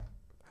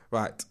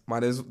Right, my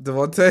name's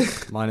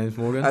Devontae. My name's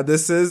Morgan. And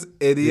this is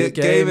Idiot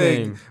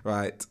Gaming.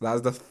 Right,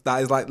 that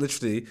is like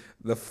literally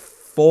the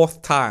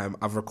fourth time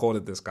I've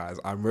recorded this, guys.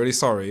 I'm really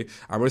sorry.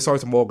 I'm really sorry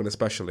to Morgan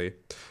especially.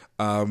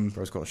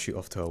 Bro's got to shoot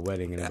off to a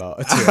wedding in about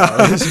 2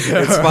 hours.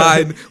 It's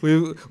fine.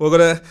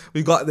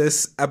 We got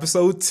this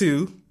episode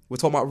 2. We're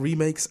talking about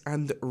remakes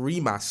and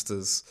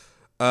remasters.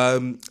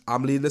 I'm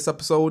leading this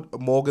episode.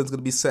 Morgan's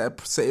gonna be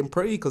sitting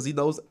pretty because he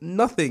knows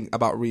nothing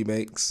about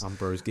remakes. I'm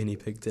Bro's guinea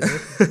pig today.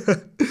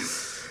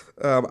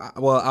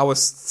 Well, I was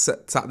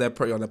sat there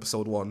pretty on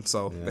episode 1,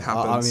 so it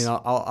happens.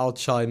 I'll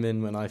chime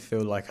in when I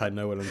feel like I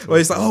know what I'm talking about. Well,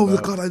 it's like, oh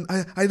god,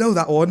 I know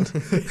that one.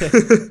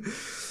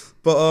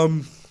 But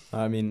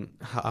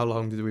how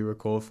long did we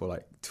record for?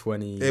 Like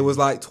 20? It was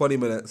like 20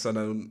 minutes, and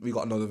then we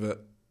got none of it.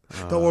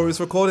 Don't worry, it's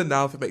recording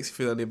now. If it makes you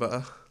feel any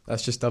better,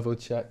 let's just double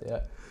check.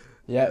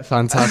 Yeah,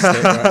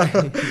 fantastic.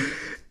 Right.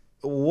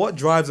 What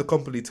drives a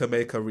company to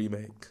make a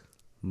remake?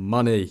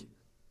 Money.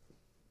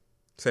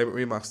 Same with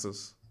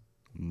remasters.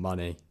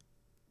 Money.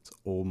 It's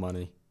all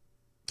money.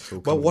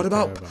 But what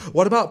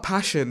about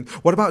passion?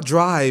 What about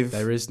drive?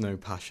 There is no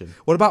passion.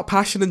 What about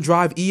passion and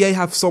drive? EA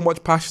have so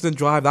much passion and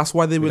drive. That's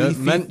why they release.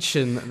 Don't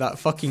mention that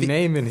fucking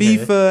name in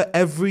here. FIFA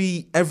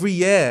every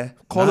year.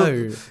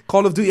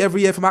 Call of Duty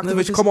every year from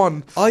Activision. No, come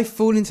on. I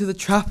fall into the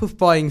trap of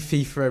buying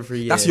FIFA every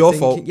year. That's your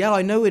fault. Yeah,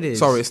 I know it is.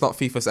 Sorry, it's not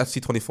FIFA. It's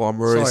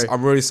FC24.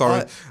 I'm really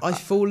sorry. I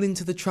fall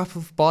into the trap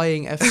of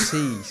buying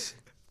FCs.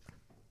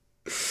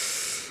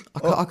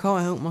 I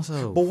can't help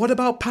myself. But what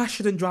about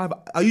passion and drive?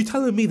 Are you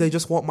telling me they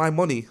just want my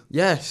money?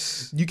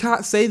 Yes. You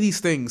can't say these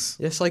things.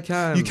 Yes, I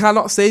can. You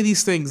cannot say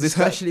these things.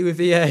 Especially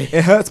with EA.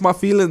 It hurts my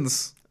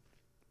feelings.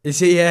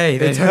 It's EA.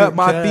 It hurt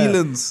my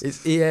feelings.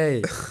 It's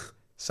EA.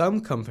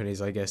 Some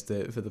companies, I guess, do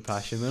it for the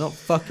passion. They're not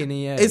fucking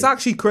EA. It's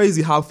actually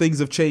crazy how things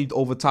have changed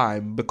over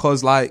time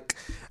because, like,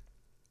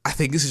 I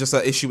think this is just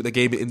an issue with the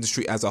gaming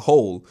industry as a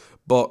whole.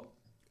 But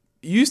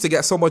you used to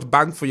get so much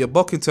bang for your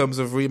buck in terms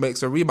of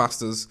remakes and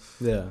remasters.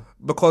 Yeah.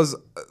 Because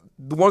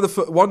one of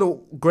the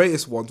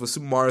greatest ones was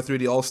Super Mario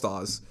 3D All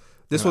Stars.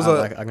 I'm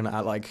gonna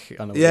act like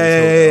I know.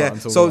 Yeah.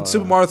 So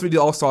Super Mario 3D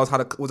All Stars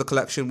was a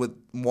collection with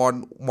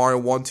Mario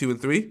 1, 2, and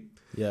 3.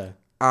 Yeah.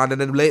 And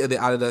then later they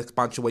added an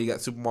expansion where you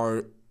get Super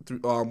Mario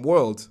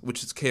World,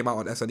 which came out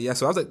on SNES.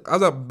 So that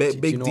was a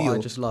big deal. What I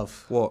just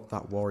love? What?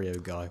 That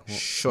Wario guy.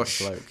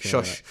 Shush.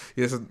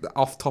 It's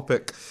off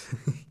topic.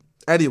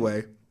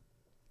 Anyway.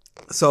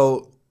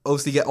 So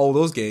obviously get all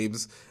those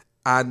games,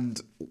 and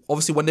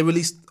obviously when they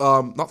released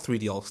not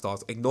 3D All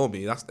Stars, ignore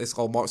me. It's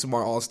called Super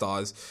Mario All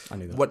Stars. I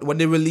knew that. When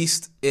they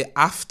released it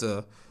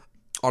after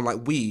on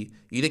like Wii,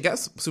 you didn't get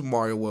Super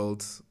Mario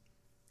World.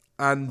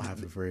 And I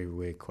have a very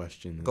weird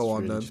question. Go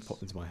on then. Just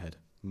popped into my head.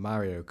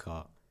 Mario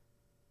Kart.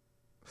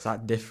 Is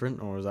that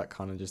different, or is that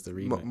kind of just a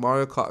remake?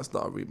 Mario Kart is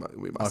not a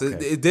remaster.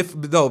 Okay.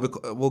 No,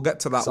 we'll get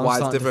to that. So why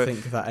I'm it's different. To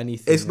think that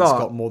anything that's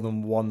got more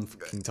than one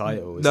fucking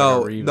title is no,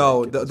 like a remake.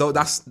 No,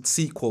 that's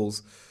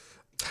sequels.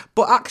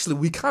 But actually,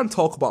 we can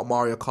talk about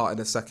Mario Kart in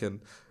a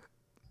second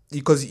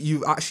because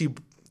you actually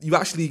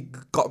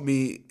got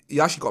me.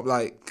 You actually got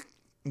like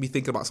me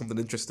thinking about something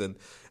interesting.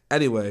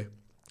 Anyway,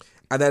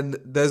 and then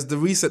there's the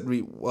recent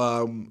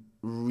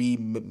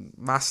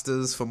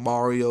remasters for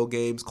Mario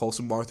games called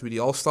Super Mario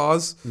 3D All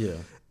Stars. Yeah.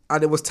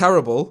 And it was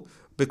terrible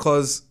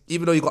because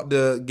even though you got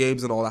the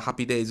games and all that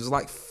Happy Days, it was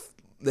like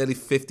nearly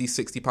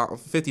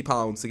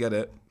 £50 to get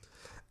it.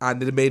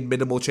 And they made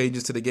minimal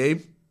changes to the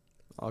game.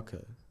 Okay.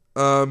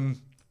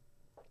 And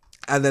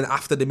then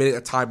after they made it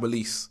a time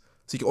release.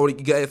 So you can only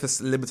get it for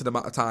a limited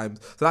amount of time.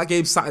 So that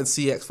game sat in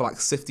CX for like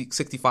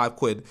 65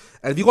 quid.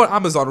 And if you go on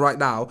Amazon right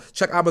now,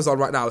 check Amazon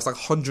right now, it's like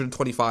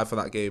 125 for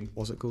that game.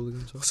 What's it called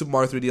again? Super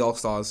Mario 3D All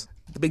Stars.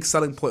 The big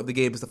selling point of the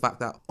game is the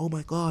fact that, oh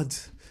my god,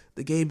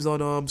 the game's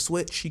on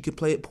Switch, you can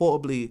play it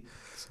portably.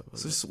 So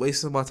it's just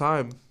wasting my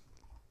time.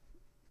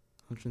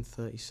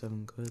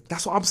 137 quid.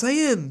 That's what I'm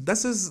saying.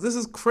 This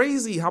is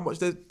crazy how much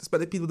they're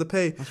expecting people to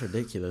pay. That's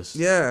ridiculous.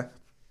 Yeah.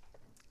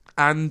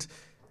 And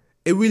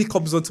it really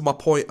comes on to my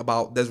point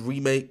about there's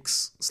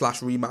remakes /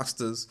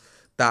 remasters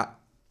that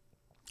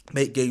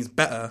make games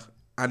better,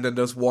 and then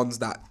there's ones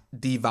that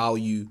make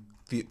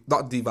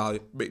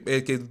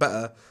games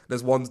better.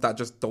 There's ones that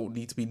just don't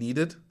need to be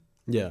needed.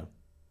 Yeah.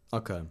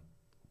 Okay.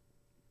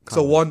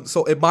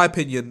 So in my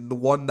opinion, the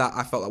one that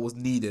I felt that was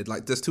needed,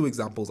 like there's two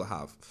examples I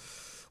have.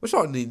 There's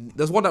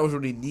one that was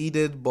really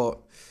needed, but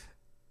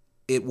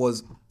it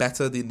was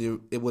better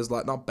than it was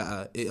like not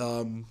better.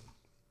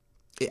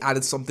 It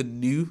added something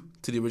new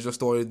to the original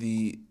story of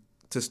the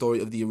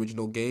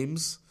original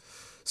games.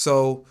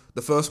 So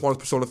the first one was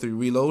Persona 3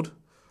 Reload.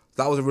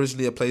 That was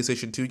originally a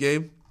PlayStation 2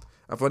 game.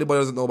 And for anybody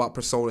who doesn't know about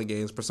Persona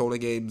games,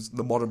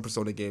 the modern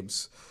Persona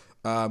games,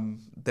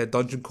 they're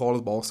dungeon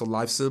crawlers but also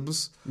life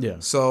sims. Yeah.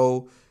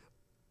 So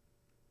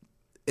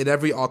in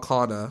every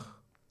Arcana,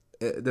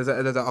 there's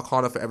an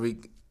Arcana for every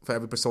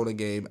Persona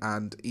game,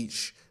 and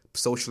each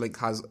social link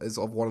is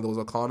of one of those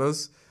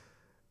Arcanas.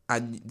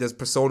 And there's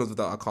personas with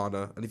that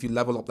Arcana, and if you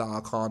level up that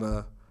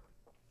Arcana,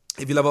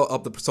 if you level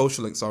up the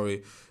social link,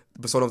 the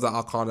persona of that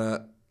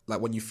Arcana,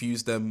 like when you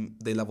fuse them,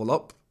 they level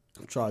up.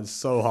 I'm trying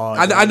so hard.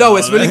 And I know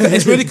it's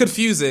really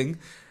confusing.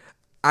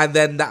 And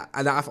then that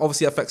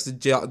obviously affects the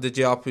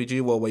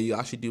JRPG world where you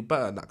actually do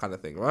better and that kind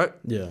of thing, right?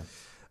 Yeah.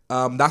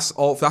 That's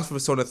for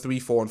Persona 3,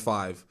 4, and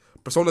 5.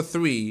 Persona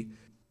 3,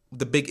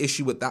 the big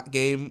issue with that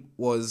game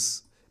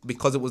was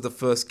because it was the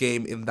first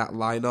game in that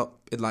lineup,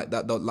 in like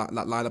that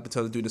lineup in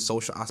terms of doing the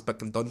social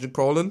aspect and dungeon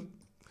crawling.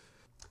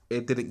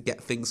 It didn't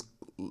get things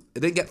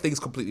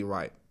completely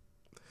right.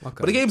 Okay.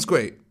 But the game's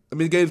great. I'm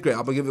gonna give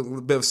it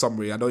a bit of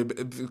summary. I know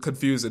it's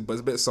confusing, but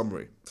it's a bit of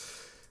summary.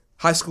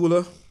 High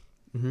schooler.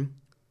 Mm-hmm.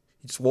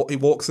 He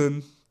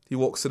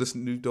walks to this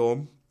new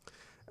dorm,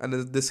 and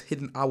then this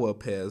hidden hour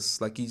appears.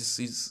 Like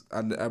he's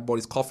and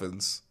everybody's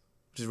coffins,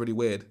 which is really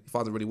weird. He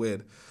finds it really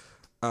weird.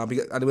 And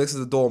he wakes to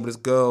the dorm, and this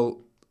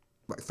girl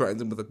like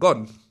threatens him with a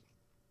gun.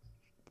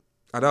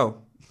 I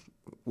know,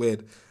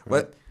 weird.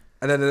 Right.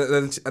 And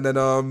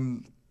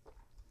then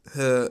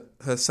her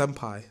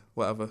senpai,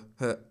 whatever,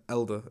 her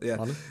elder,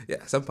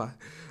 senpai,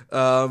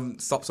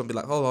 stops and be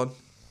like, hold on,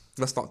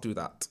 let's not do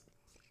that.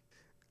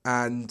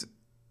 And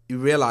you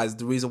realize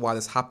the reason why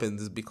this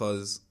happens is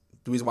because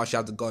the reason why she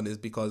has the gun is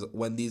because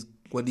when these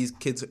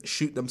kids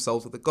shoot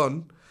themselves with a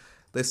gun,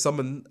 they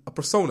summon a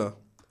persona.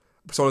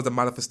 A persona is the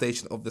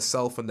manifestation of the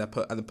self and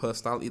and the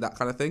personality, that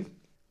kind of thing.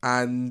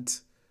 And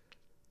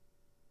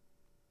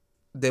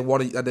they're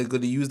going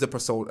to use the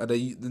persona.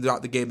 And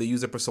throughout the game, they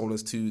use their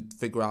personas to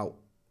figure out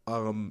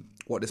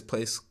what this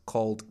place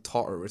called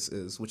Tartarus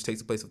is, which takes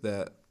the place of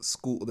their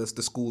school, the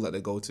school that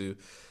they go to,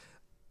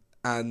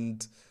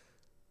 and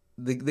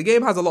the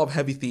game has a lot of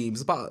heavy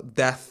themes about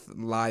death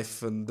and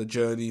life and the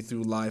journey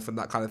through life and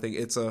that kind of thing.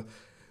 It's a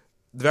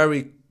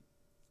very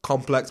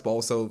complex but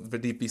also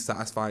very deeply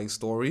satisfying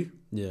story.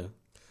 Yeah,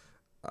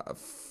 I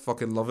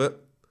fucking love it.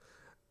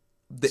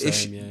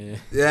 Same.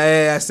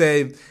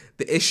 Same.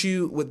 The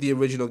issue with the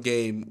original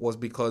game was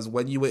because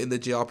when you were in the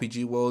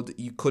JRPG world,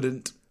 you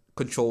couldn't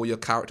control your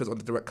characters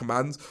under direct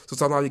commands. So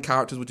sometimes your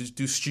characters would just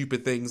do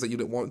stupid things that you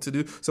didn't want to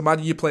do. So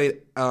imagine you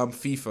played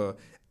FIFA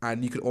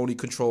and you could only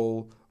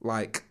control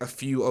like a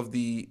few of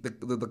the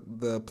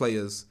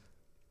players,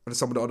 and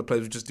some of the other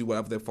players would just do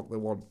whatever the fuck they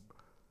want.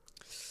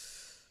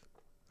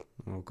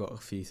 I've got a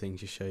few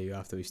things to show you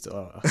after we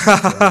start.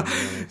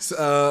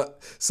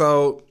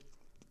 So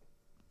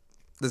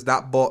there's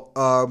that, but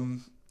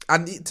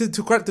and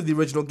to credit to the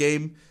original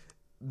game,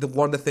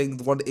 one of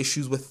the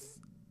issues with,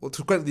 well,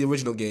 to credit the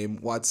original game,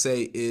 what I'd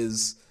say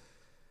is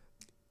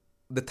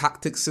the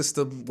tactics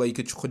system where you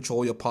could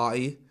control your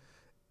party.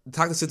 The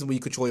tactics system where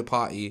you control your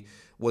party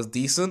was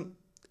decent.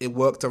 It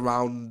worked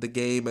around the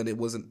game and it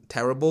wasn't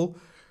terrible.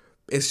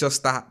 It's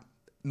just that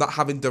not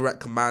having direct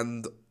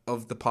command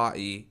of the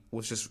party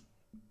was just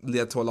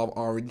led to a lot of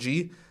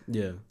RNG.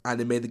 Yeah. And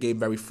it made the game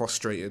very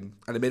frustrating.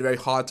 And it made it very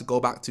hard to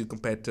go back to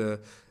compared to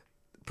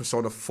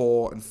Persona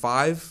 4 and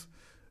 5,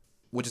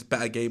 which is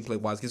better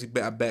gameplay-wise. Gives you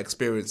better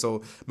experience.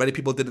 So many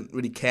people didn't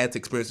really care to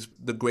experience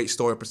the great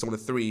story of Persona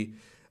 3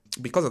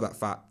 because of that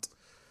fact.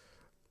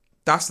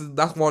 That's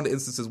one of the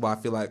instances where I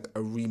feel like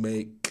a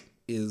remake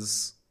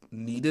is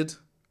needed,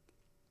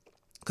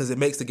 because it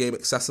makes the game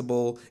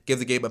accessible, gives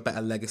the game a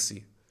better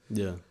legacy.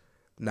 Yeah.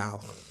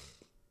 Now,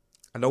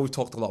 I know we've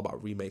talked a lot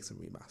about remakes and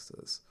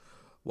remasters.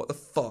 What the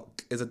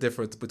fuck is the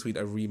difference between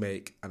a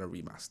remake and a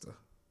remaster?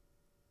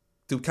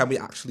 Can we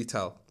actually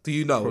tell? Do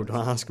you know? Bro,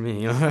 don't ask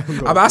me.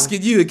 I'm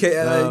asking you. Okay,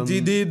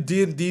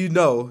 do you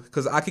know?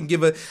 Because I can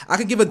give a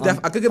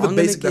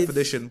basic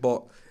definition,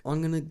 but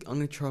I'm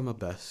gonna try my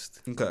best.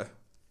 Okay.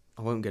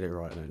 I won't get it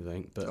right, I don't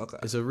think. But okay.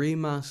 Is a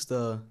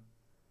remaster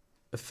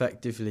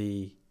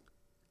effectively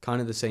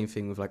kind of the same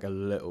thing with like a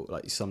little,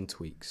 like some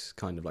tweaks,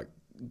 kind of like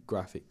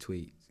graphic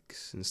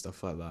tweaks and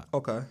stuff like that?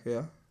 Okay,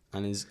 yeah.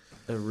 And is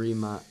a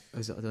remake?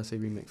 Did I say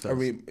remake first?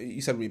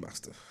 You said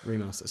remaster.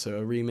 Remaster. So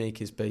a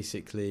remake is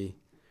basically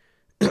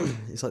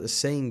it's like the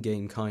same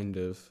game, kind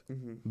of,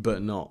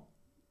 but not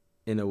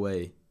in a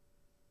way.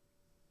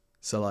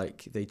 So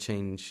like they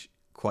change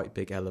quite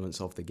big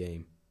elements of the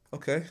game.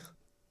 Okay.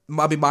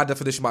 Maybe my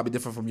definition might be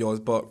different from yours,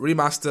 but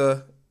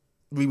remaster,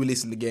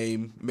 re-releasing the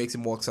game, makes it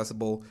more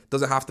accessible.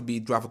 Doesn't have to be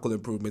graphical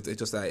improvements. It's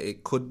just that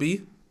it could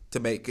be, to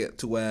make it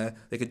to where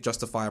they could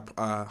justify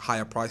a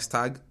higher price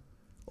tag,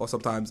 or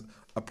sometimes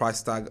a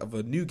price tag of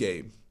a new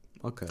game.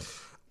 Okay.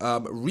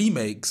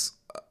 Remakes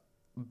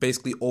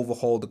basically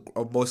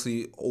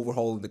mostly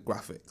overhauling the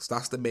graphics.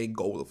 That's the main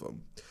goal of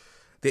them.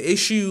 The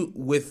issue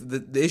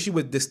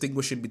with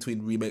distinguishing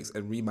between remakes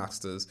and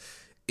remasters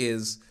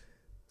is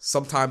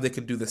sometimes they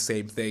can do the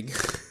same thing.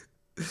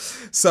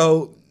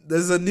 So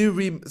there's a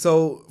new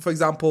so for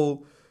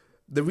example,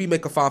 the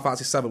remake of Final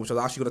Fantasy VII, which I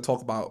was actually going to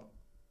talk about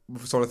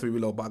with Persona 3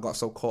 Reload, but I got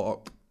so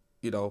caught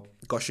up,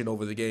 gushing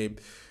over the game.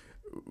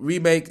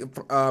 Remake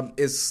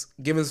is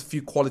giving us a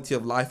few quality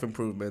of life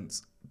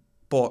improvements,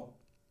 but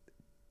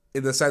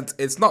in the sense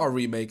it's not a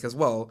remake as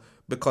well,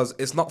 because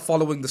it's not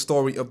following the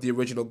story of the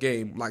original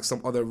game like some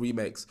other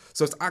remakes.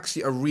 So it's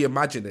actually a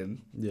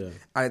reimagining. Yeah.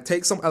 And it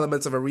takes some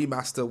elements of a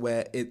remaster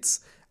where it's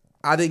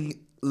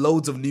adding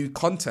loads of new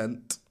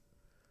content,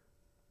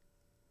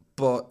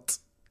 but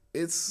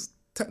it's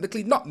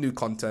technically not new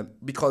content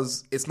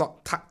because it's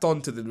not tacked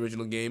on to the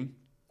original game.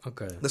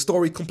 Okay. The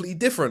story completely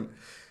different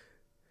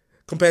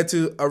compared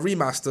to a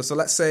remaster. So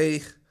let's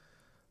say,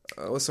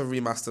 what's a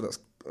remaster that's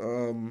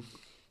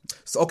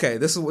so okay,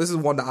 this is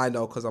one that I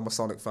know because I'm a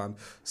Sonic fan.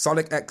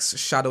 Sonic X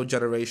Shadow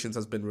Generations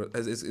has been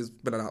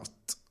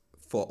announced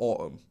for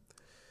autumn.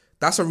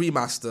 That's a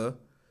remaster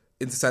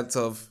in the sense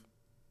of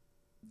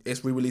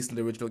it's re-releasing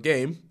the original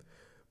game,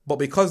 but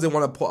because they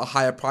want to put a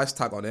higher price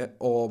tag on it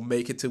or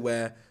make it to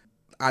where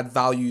add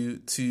value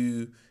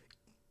to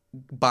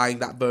buying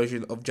that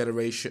version of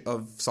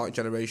Sonic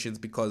Generations,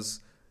 because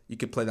you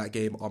could play that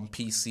game on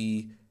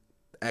PC,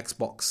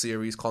 Xbox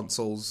Series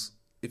consoles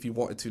if you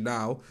wanted to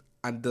now.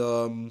 And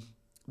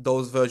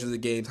those versions of the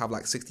games have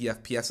like 60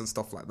 FPS and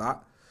stuff like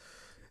that.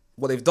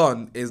 What they've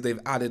done is they've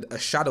added a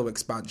Shadow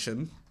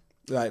expansion,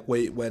 like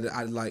where they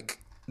added like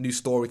new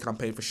story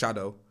campaign for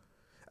Shadow,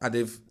 and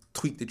they've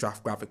tweaked the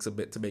draft graphics a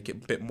bit to make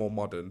it a bit more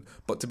modern.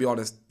 But to be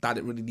honest, that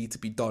didn't really need to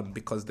be done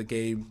because the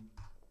game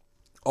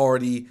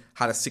already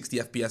had a 60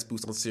 FPS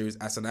boost on Series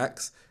S and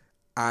X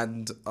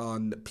and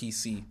on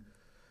PC.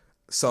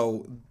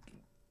 So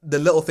the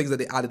little things that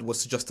they added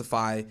was to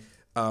justify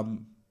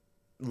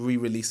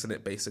re-releasing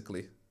it,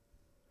 basically.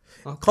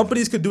 Okay.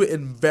 Companies could do it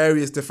in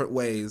various different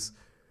ways,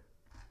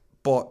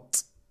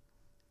 but,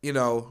 you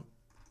know,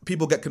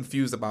 people get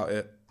confused about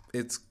it.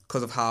 It's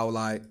because of how,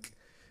 like,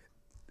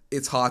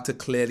 it's hard to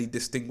clearly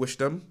distinguish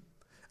them.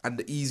 And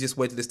the easiest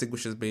way to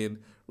distinguish is being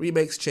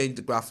remakes change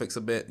the graphics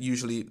a bit.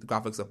 Usually the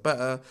graphics are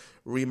better.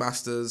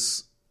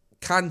 Remasters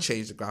can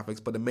change the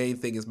graphics, but the main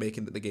thing is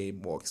making the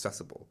game more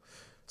accessible.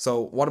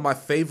 So one of my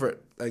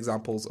favorite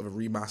examples of a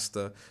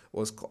remaster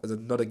is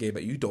another game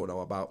that you don't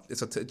know about.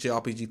 It's a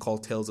JRPG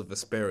called Tales of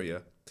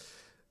Vesperia.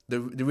 The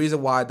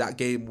reason why that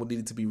game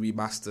needed to be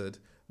remastered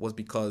was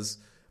because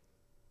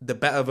the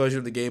better version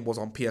of the game was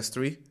on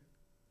PS3.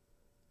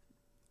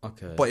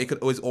 Okay. But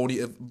it was only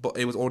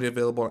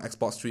available on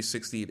Xbox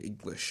 360 in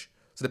English.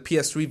 So the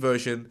PS3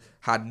 version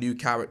had new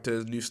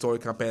characters, new story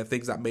campaign,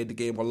 things that made the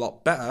game a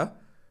lot better.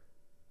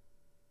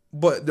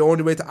 But the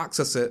only way to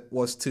access it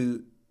was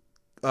to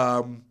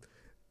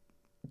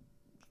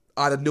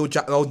either no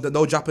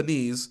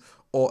Japanese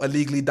or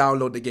illegally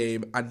download the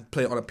game and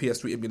play it on a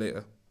PS3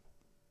 emulator.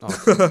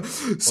 Okay.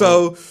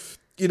 So,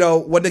 you know,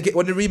 when the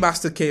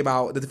remaster came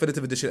out, the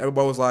definitive edition,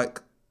 everybody was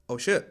like, "Oh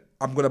shit,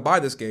 I'm gonna buy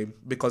this game,"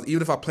 because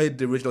even if I played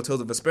the original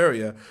Tales of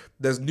Vesperia,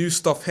 there's new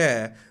stuff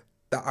here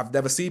that I've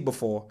never seen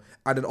before.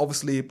 And then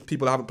obviously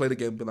people that haven't played the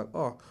game be like,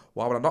 "Oh,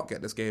 why would I not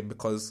get this game?"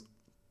 Because,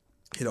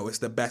 you know, it's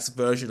the best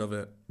version of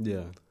it.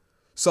 Yeah.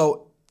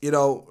 So, you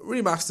know,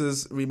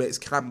 remasters, remakes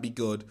can be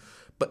good,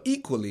 but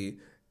equally,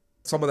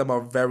 some of them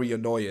are very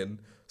annoying.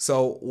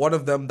 So one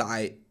of them that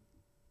I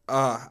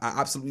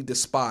absolutely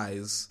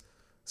despise.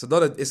 So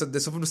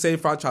it's from the same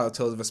franchise,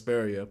 Tales of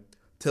Vesperia,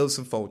 Tales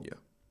of Symphonia.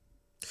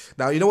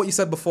 Now, you know what you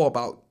said before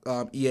about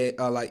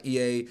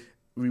EA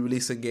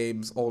re-releasing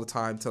games all the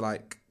time to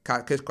like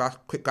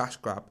quick cash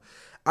grab.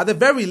 At the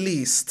very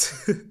least,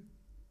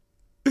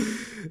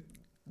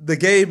 the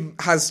game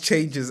has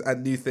changes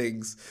and new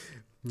things.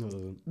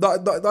 No.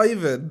 Not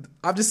even.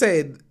 I'm just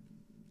saying,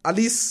 at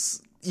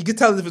least you can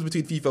tell the difference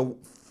between FIFA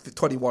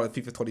 21 and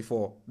FIFA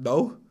 24.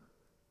 No?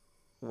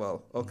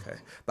 Well, okay.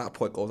 That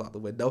point goes out the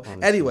window.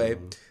 Anyway,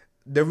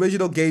 the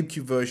original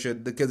GameCube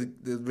version, the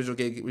original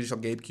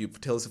GameCube for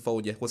Tales of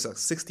Symphonia was at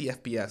 60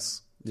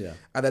 FPS. Yeah.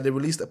 And then they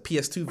released a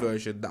PS2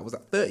 version that was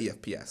at 30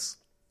 FPS.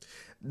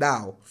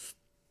 Now,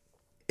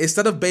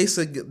 instead of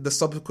basing the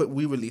subsequent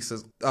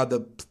re-releases on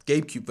the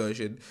GameCube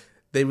version,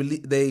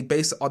 they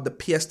based it on the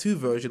PS2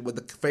 version where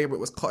the frame rate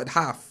was cut in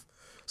half.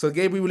 So the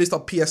game re-released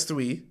on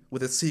PS3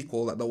 with a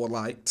sequel that no one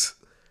liked.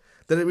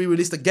 Then it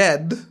re-released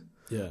again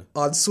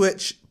on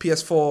Switch,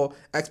 PS4,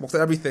 Xbox,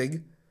 and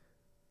everything.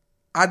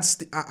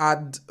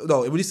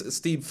 It released at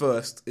Steam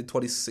first in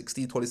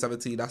 2016,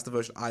 2017. That's the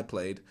version I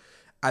played.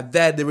 And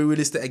then they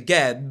re-released it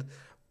again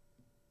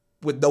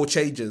with no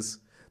changes.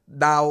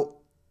 Now,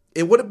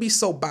 it wouldn't be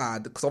so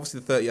bad because obviously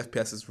the 30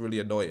 FPS is really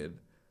annoying.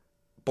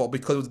 But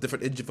because it was a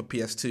different engine for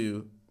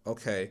PS2,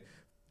 okay,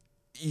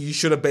 you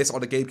should have based it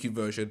on the GameCube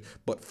version,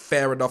 but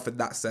fair enough in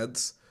that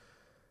sense.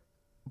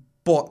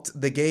 But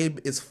the game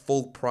is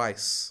full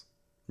price.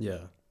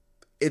 Yeah.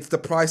 It's the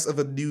price of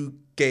a new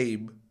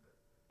game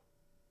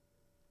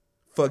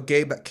for a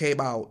game that came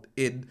out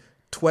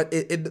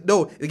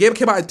the game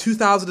came out in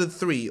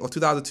 2003 or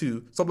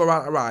 2002, something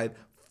around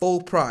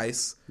full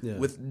price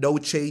with no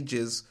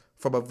changes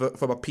from a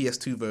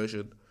PS2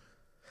 version.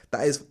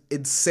 That is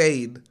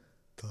insane.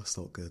 That's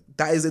not good.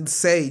 That is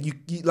insane.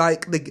 You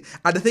like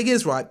and the thing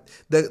is, right?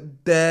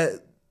 They're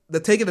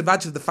taking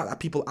advantage of the fact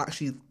that people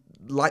actually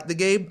like the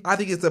game. I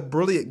think it's a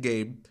brilliant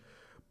game,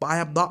 but I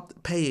am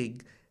not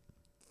paying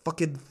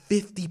fucking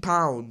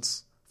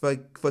 £50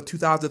 for a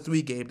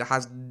 2003 game that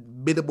has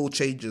minimal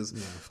changes.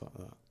 Yeah, fuck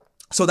that.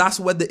 So that's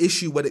when the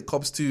issue when it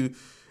comes to,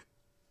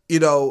 you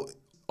know,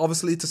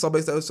 obviously to some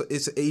extent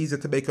it's easier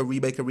to make a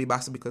remake and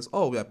remaster because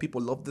people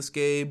love this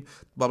game,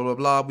 blah blah blah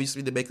blah. We just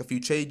need to make a few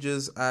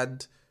changes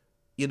and,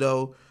 you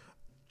know,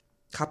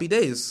 happy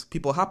days,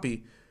 people are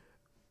happy.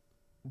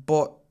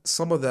 But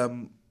some of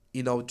them,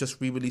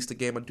 just re-release the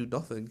game and do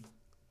nothing,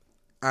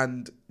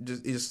 and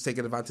just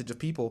taking advantage of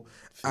people.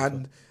 FIFA.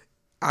 And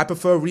I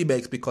prefer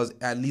remakes because it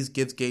at least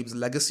gives games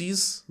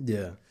legacies.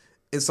 Yeah.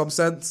 In some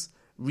sense,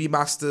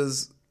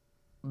 remasters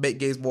make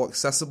games more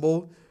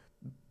accessible,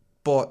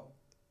 but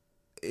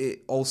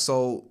it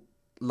also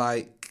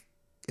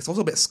it's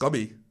also a bit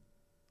scummy.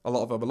 A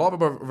lot of them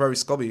are very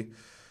scummy.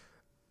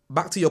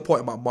 Back to your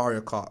point about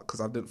Mario Kart,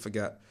 because I didn't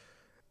forget.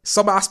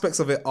 Some aspects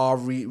of it are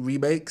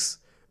remakes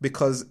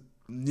because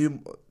the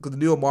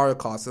newer Mario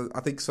Karts,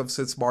 I think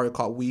since Mario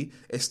Kart Wii,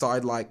 it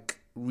started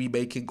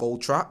remaking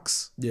old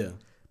tracks, Yeah.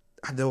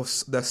 and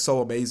they're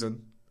so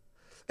amazing.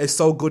 It's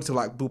so good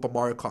to boot up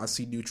Mario Kart and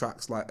see new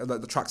tracks, like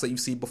the tracks that you've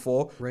seen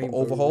before, but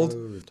overhauled.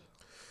 Road.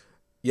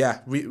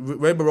 Yeah,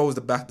 Rainbow Road is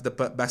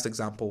the best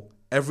example.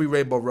 Every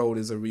Rainbow Road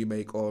is a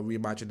remake or a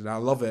reimagining, and I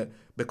love it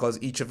because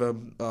each of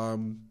them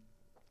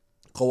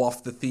go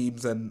off the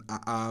themes and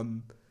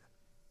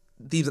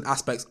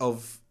aspects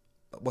of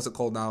what's it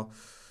called now,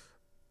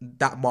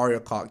 that Mario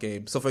Kart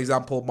game. So, for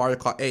example, Mario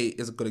Kart 8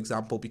 is a good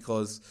example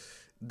because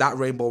that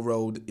Rainbow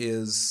Road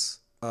is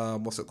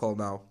what's it called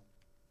now?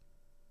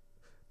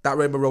 That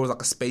Rainbow Road is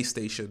like a space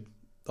station.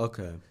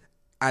 Okay.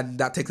 And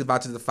that takes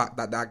advantage of the fact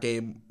that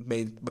game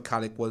main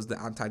mechanic was the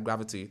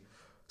anti-gravity.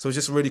 So it's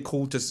just really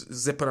cool just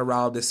zipping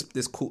around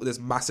this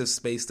massive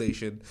space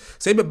station.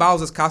 Same with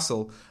Bowser's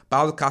Castle.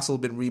 Bowser's Castle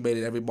has been remade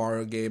in every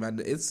Mario game, and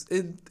it's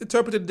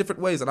interpreted in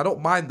different ways. And I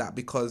don't mind that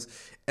because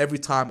every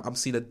time I'm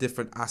seeing a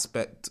different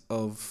aspect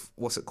of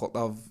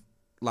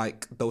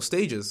those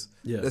stages.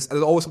 Yeah. There's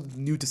always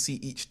something new to see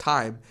each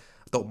time.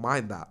 I don't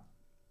mind that.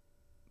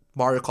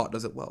 Mario Kart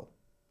does it well,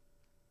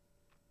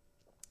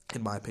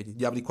 in my opinion.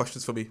 Do you have any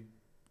questions for me?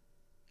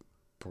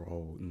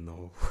 Bro,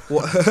 no.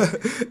 What?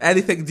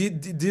 Anything?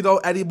 Do you know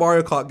any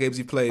Mario Kart games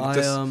you played?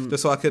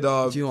 Just so I could.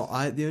 Do you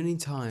know? The only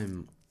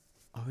time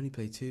I've only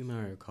played 2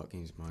 Mario Kart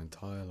games in my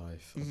entire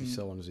life. I'll be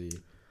so honest with you.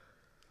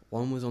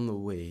 One was on the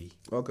Wii.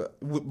 Okay,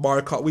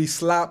 Mario Kart Wii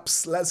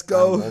slaps. Let's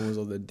go. And one was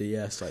on the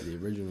DS, like the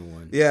original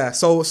one. Yeah.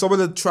 So some of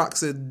the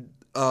tracks in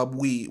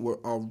Wii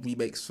are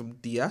remakes from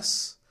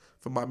DS,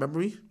 from my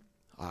memory.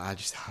 I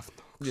just have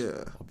no.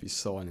 Yeah. I'll be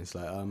so honest.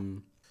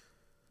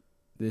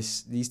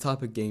 These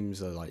type of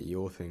games are like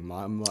your thing.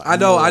 I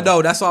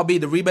know. That's what I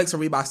mean. The remakes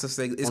and remasters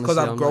thing. It's because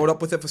I've grown up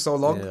with it for so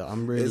long. Yeah,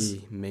 I'm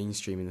really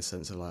mainstream in the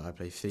sense of I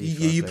play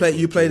FIFA.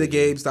 You play the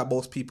games that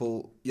most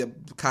people,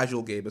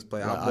 casual gamers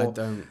play.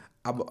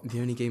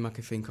 The only game I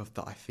can think of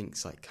that I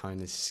think's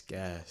kind of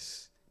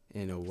scarce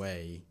in a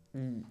way,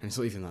 and it's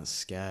not even that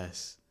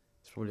scarce.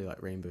 It's probably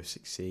Rainbow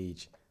Six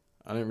Siege.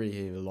 I don't really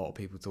hear a lot of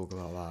people talk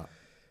about that,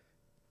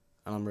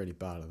 and I'm really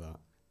bad at that.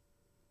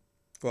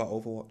 What about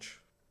Overwatch?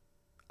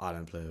 I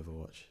don't play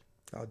Overwatch.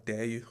 How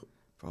dare you?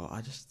 Bro,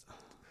 I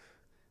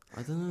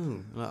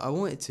don't know. I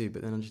wanted to,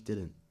 but then I just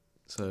didn't.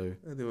 So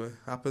anyway,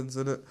 happens,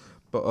 innit?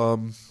 But I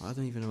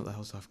don't even know what the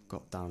hell I've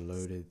got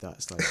downloaded.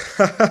 That's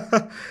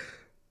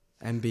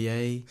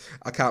NBA.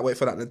 I can't wait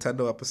for that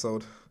Nintendo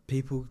episode.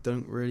 People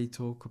don't really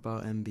talk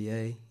about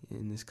NBA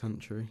in this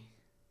country.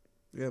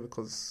 Yeah,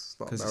 because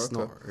it's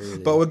not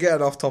really. But we're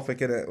getting off topic,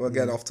 innit? We're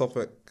getting off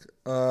topic.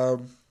 But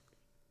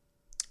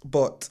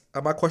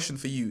my question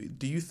for you: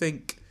 do you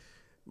think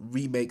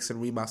remakes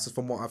and remasters,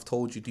 from what I've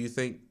told you, do you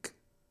think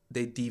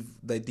they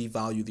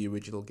devalue the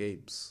original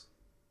games?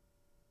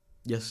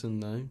 Yes and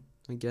no,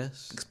 I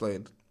guess.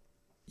 Explain.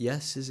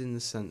 Yes is in the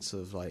sense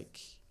of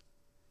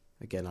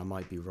again, I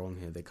might be wrong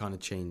here, they kind of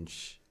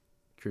change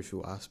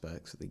crucial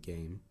aspects of the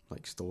game,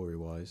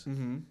 story-wise.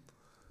 Mm-hmm.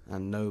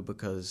 And no,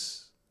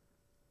 because,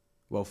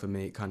 well, for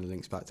me, it kind of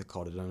links back to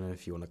COD. I don't know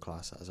if you want to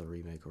class that as a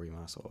remake or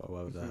remaster or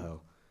whatever the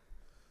hell.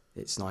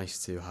 It's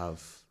nice to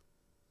have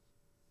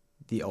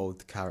the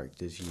old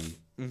characters you,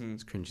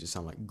 it's cringe to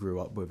sound grew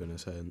up with in a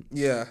sense.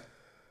 Yeah.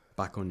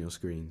 Back on your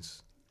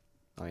screens.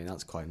 I mean,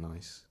 that's quite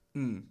nice.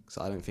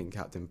 So I don't think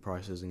Captain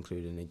Price was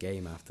included in a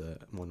game after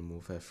Modern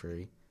Warfare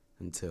 3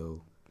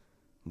 until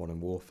Modern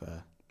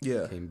Warfare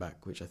came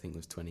back, which I think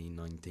was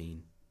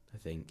 2019, I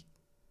think.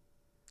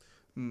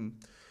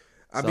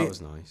 That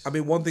was nice. I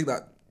mean, one thing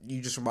that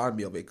you just reminded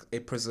me of,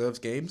 it preserves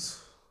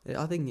games.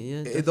 I think,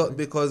 yeah. It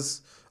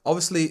because,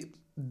 obviously,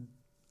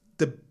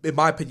 in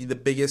my opinion, the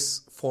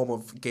biggest form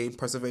of game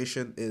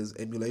preservation is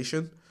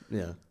emulation.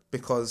 Yeah.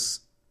 Because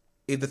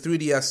if the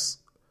 3DS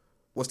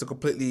was to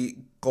completely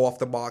go off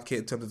the market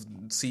in terms of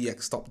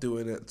CX, stop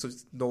doing it, so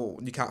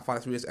you can't find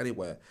a 3DS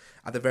anywhere,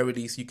 at the very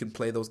least, you can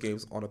play those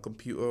games on a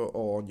computer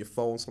or on your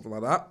phone, something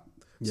like that.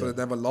 So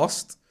they're never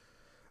lost.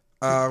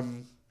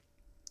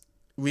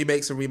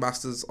 Remakes and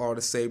remasters are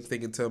the same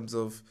thing in terms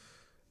of,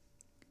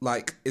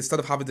 instead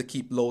of having to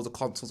keep loads of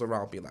consoles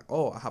around, being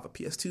I have a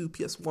PS2,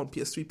 PS1,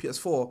 PS3,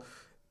 PS4.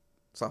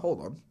 It's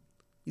hold on,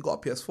 you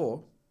got a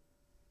PS4.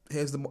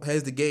 Here's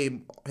the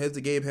game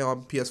here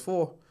on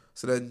PS4.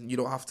 So then you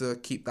don't have to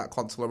keep that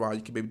console around.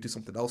 You can maybe do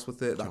something else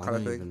with it, that kind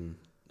of thing.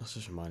 That's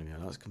just reminding me.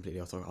 That's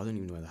completely off topic. I don't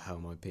even know where the hell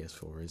my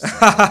PS4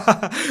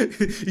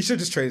 is. You should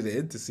just trade it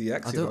into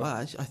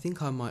CX. I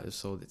think I might have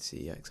sold it to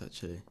CX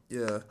actually.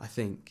 Yeah. I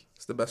think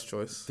it's the best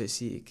choice. But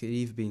see, it could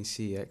either be in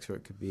CX or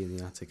it could be in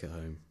the attic at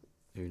home.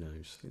 Who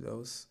knows? Who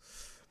knows?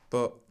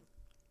 But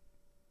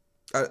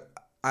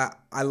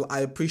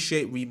I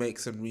appreciate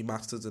remakes and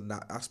remasters in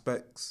that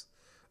aspects.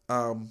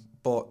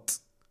 But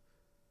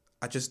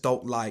I just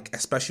don't like,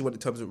 especially when in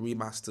terms of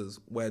remasters,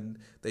 when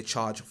they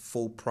charge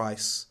full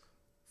price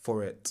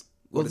for it.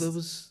 Well, there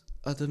was,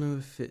 I don't know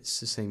if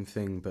it's the same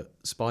thing, but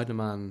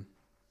Spider-Man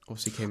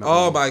obviously came out.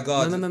 Oh my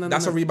god,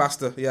 that's a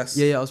remaster. Yes.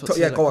 Yeah, I was about to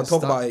say, go on,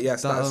 talk about it.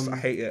 Yes, I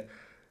hate it.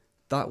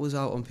 That was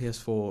out on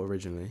PS4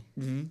 originally,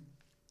 mm-hmm.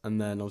 and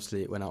then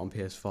obviously it went out on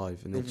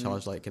PS5, and they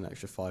charged like an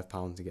extra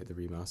 £5 to get the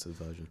remastered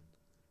version.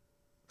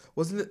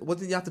 Wasn't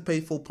you have to pay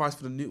full price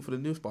for the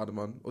new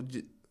Spider-Man? Or did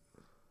you...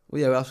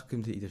 Well, yeah, that's a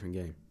completely different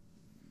game.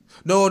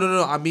 No.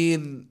 I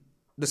mean,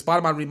 the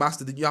Spider-Man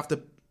remastered. Did you have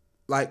to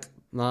like?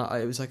 No,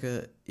 it was like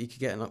you could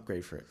get an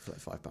upgrade for it for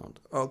like £5.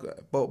 Okay,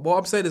 but what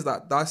I'm saying is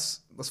that's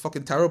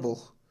fucking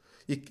terrible.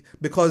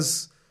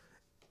 Because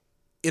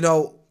if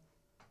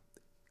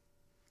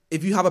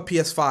you have a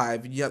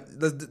PS5,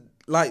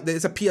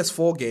 it's a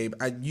PS4 game,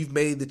 and you've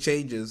made the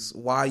changes.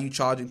 Why are you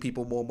charging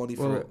people more money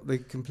for it? They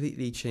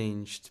completely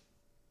changed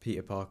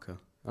Peter Parker.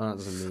 That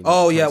doesn't mean.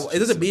 Oh yeah, it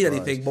doesn't mean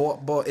anything.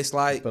 But it's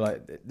like. But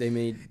like they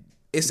made.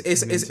 It's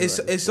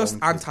just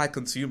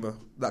anti-consumer,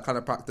 that kind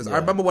of practice. Yeah. I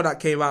remember when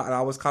that came out, and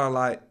I was kind of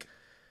like,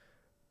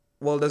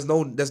 well, there's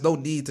no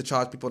need to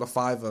charge people a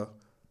 $5,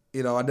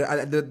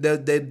 and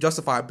they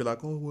justify it and be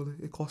like, oh well,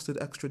 it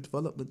costed extra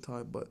development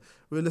time, but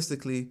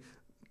realistically,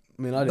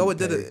 I mean, it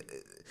didn't.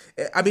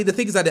 I mean, the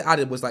things that it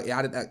added was like it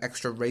added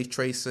extra ray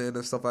tracing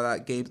and stuff like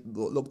that. Games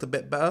looked a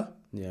bit better.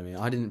 Yeah, I mean,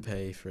 I didn't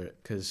pay for it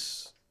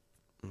because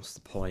what's the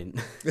point?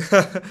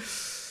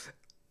 The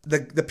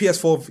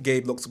PS4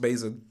 game looks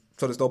amazing.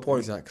 So there's no point.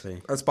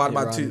 Exactly. And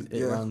Spider-Man 2...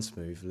 It ran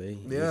smoothly.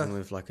 Yeah. Even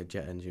with like a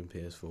jet engine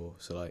PS4.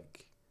 So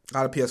like... I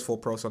had a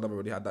PS4 Pro, so I never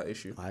really had that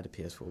issue. I had a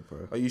PS4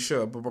 Pro. Are you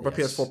sure? But my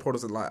Yes. PS4 Pro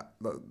don't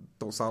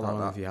sound How like long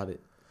that. have you had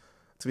it?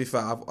 To be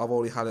fair, I've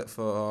only had it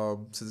for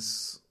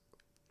since...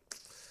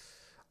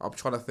 I'm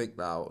trying to think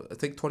now. I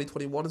think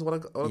 2021 is when I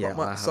got my...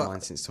 I had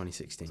mine since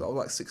 2016. So I was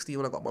like 16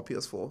 when I got my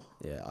PS4.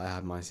 Yeah, I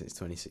had mine since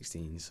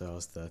 2016, so I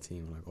was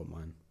 13 when I got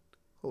mine.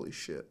 Holy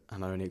shit.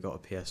 And I only got a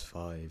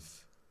PS5...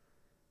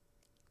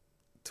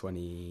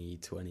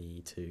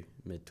 2022,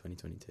 mid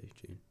 2022,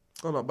 June.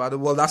 Oh, not bad.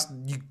 Well,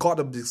 you got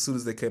them as soon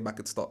as they came back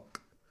in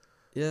stock.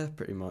 Yeah,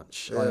 pretty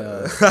much.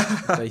 Yeah.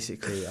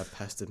 Basically, I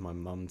pestered my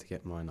mum to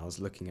get mine. I was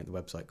looking at the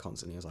website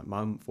constantly. I was like,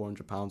 Mum,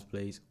 £400,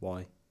 please.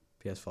 Why?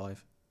 PS5. If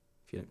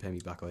you don't pay me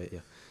back, I'll hit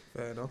you.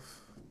 Fair enough.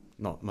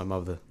 Not my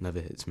mother never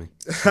hits me.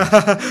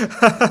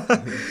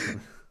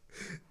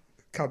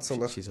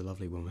 Cancel her. She's a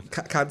lovely woman.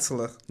 Cancel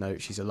her. No,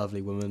 she's a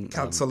lovely woman.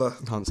 Cancel her.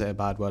 Can't say a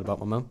bad word about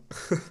my mum.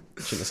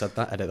 Shouldn't have said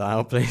that. Edit that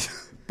out, please.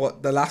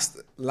 But the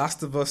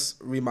Last of Us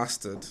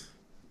remastered,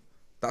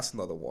 that's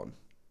another one.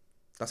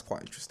 That's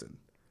quite interesting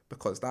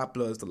because that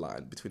blurs the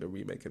line between a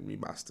remake and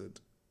remastered,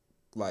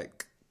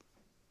 like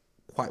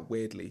quite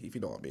weirdly, if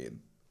you know what I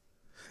mean.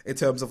 In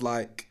terms of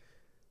like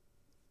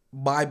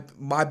my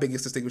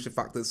biggest distinguishing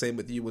factor, same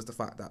with you, was the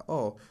fact that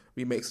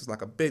remakes is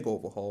like a big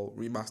overhaul,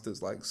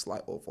 remasters like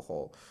slight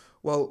overhaul.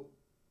 Well,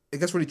 it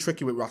gets really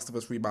tricky with Last of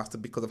Us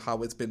remastered because of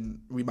how it's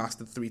been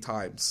remastered 3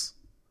 times.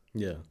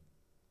 Yeah.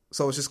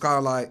 So it's just kind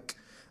of like,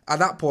 at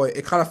that point,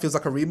 it kind of feels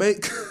like a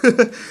remake,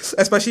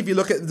 especially if you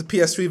look at the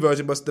PS3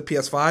 version versus the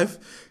PS5.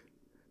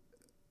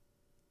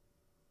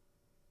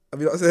 I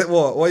mean,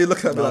 what are you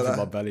looking at me like that?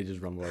 My belly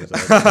just rumbled.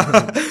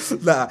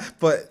 Nah,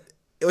 but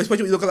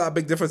especially when you look at that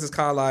big difference, it's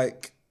kind of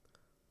like,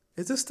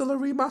 is this still a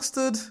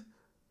remastered?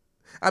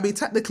 I mean,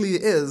 technically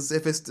it is,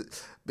 if it's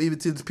even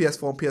to the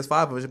PS4 and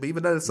PS5 version, but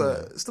even then it's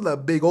still a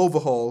big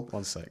overhaul.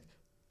 One sec.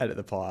 Edit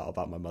the part out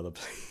about my mother,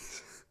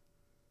 please.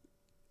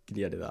 Can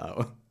you edit that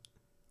out?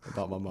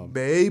 About my mum.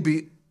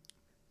 Maybe.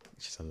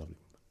 She's a lovely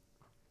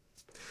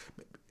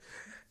woman.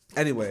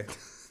 Anyway,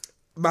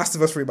 Last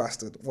of Us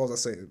remastered. What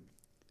was I saying?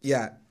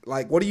 Yeah,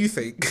 like, what do you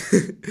think?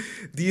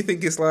 Do you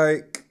think it's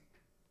like...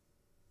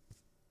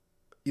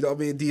 You know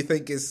what I mean? Do you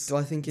think it's... Do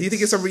you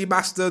think it's a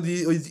remaster?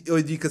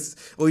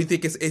 Or you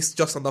think it's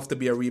just enough to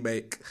be a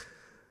remake?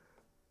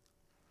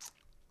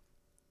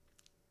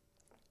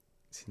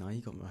 See, now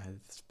you got my head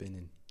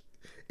spinning.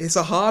 It's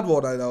a hard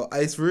one, I know.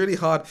 It's really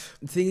hard.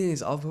 The thing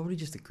is, I'll probably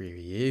just agree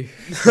with you.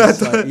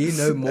 Like, you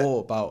know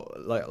more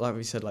about, like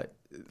we said, like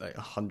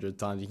 100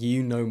 times.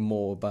 You know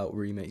more about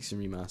remakes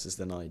and remasters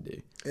than I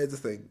do. Here's the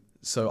thing.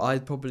 So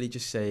I'd probably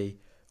just say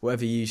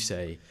whatever you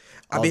say.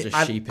 I'll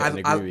just sheep it and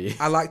agree with you.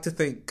 I like to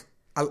think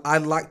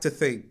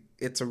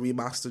it's a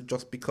remaster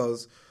just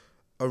because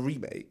a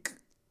remake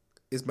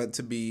is meant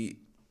to be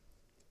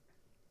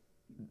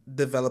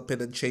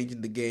developing and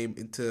changing the game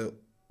into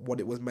what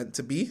it was meant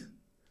to be,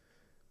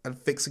 and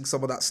fixing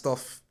some of that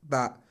stuff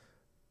that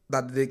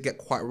they didn't get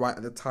quite right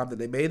at the time that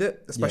they made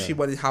it, especially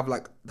when you have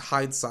like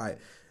hindsight.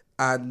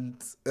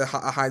 And in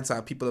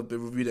hindsight, people have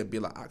been reviewing it and be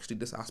like, actually,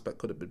 this aspect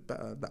could have been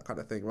better, that kind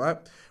of thing, right?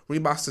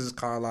 Remasters is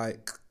kind of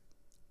like,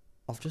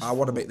 I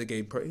want to make the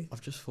game pretty.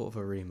 I've just thought of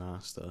a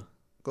remaster.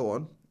 Go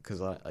on.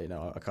 Because I kind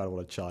of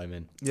want to chime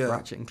in. Yeah.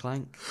 Ratchet and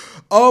Clank.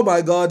 Oh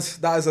my god,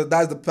 that is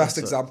the best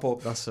example.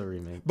 That's a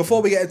remake.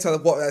 Before we get into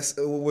what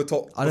we're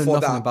talking, I know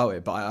nothing about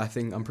it, but I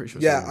think I'm pretty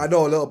sure. Yeah, I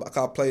know a little bit.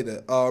 I played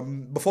it.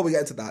 Before we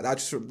get into that,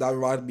 that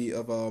reminded me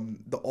of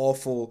the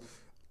awful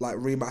like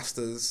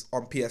remasters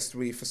on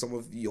PS3 for some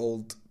of the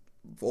old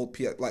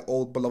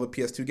beloved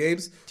PS2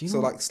 games. So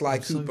like Sly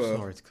Cooper. So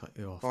sorry to cut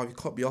you off. Oh, you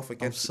cut me off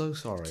again. I'm so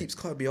sorry. Keeps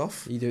cutting me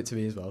off. You do it to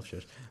me as well,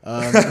 sure.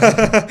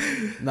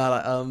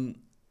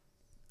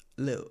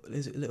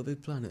 Little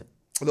Big Planet.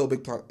 Little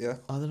Big Planet, yeah.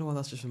 I don't know why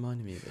that's just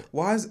reminding me of it.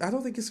 Why is? I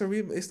don't think it's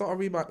it's not a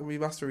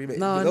remaster remake.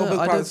 No, Little Big I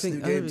don't Planet's think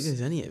new games.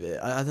 there's any of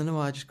it. I don't know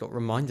why I just got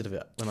reminded of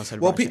it when I said.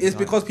 Well, Ratchet it's and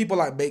because Clank. people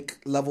like make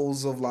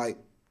levels of like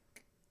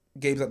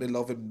games that they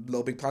love in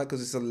Little Big Planet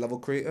because it's a level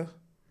creator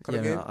kind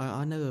of game. No,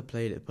 I never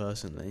played it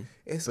personally.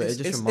 It's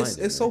reminded me.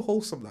 It's so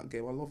wholesome, that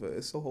game. I love it.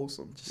 It's so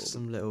wholesome. Just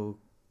some little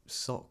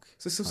sock.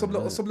 So some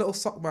little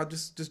sock man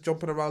just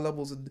jumping around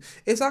levels, and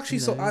it's actually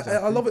Exactly.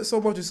 I love it so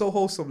much. It's so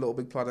wholesome, Little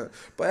Big Planet.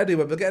 But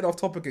anyway, we're getting off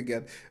topic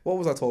again. What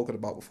was I talking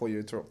about before you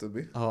interrupted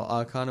me? Oh,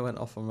 I kind of went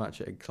off on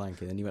Ratchet and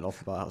Clank, and then you went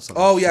off about how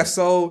something. Oh yeah,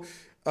 so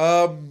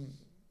some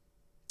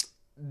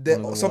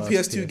PS2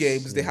 PS2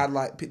 games they had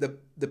like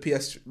the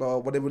PS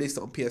when they released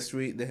it on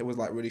PS3, it was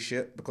like really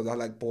shit because they had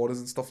like borders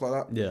and stuff like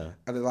that. Yeah,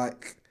 and then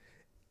like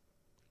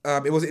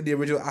it wasn't in the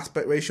original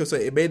aspect ratio, so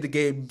it made the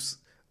games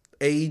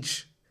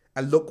age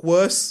and look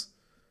worse.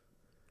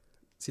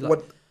 see,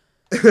 like,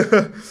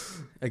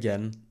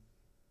 again,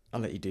 I'll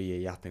let you do your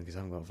yapping because I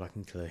haven't got a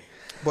fucking clue.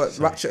 But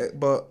Sorry.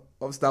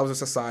 obviously that was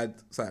just a side.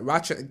 So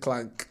Ratchet and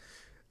Clank.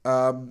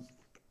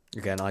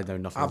 Again, I know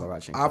nothing about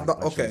Ratchet and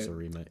Clank. It's a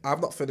remake.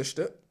 I've not finished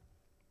it.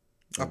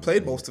 I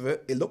played most of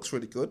it. It looks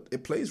really good.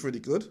 It plays really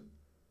good.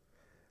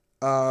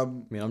 I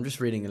mean, I'm just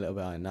reading a little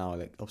bit on it now.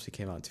 Like, obviously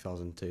came out in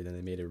 2002, then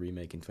they made a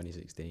remake in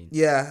 2016.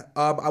 Yeah,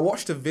 I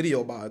watched a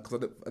video about it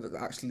because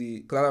I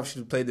actually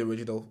played the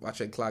original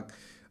Ratchet and Clank.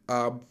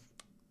 A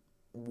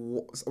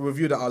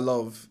review that I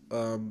love,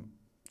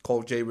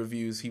 called J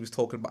Reviews, he was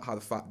talking about how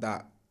the fact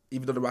that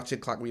even though the Ratchet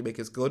and Clank remake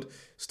is good,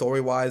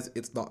 story wise,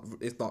 it's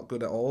not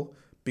good at all,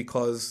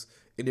 because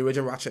in the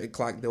original Ratchet and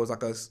Clank there was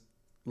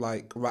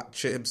like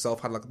Ratchet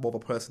himself had like more of a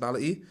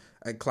personality,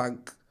 and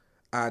Clank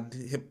and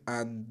him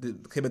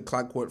and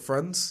Clank weren't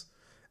friends,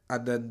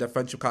 and then their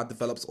friendship kind of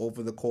develops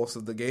over the course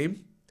of the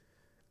game,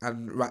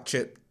 and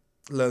Ratchet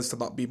learns to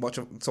not be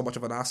so much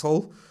of an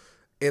asshole.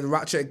 In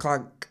Ratchet and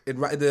Clank,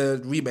 in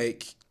the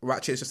remake,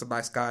 Ratchet is just a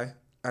nice guy,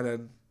 and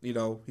then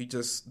he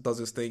just does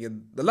his thing,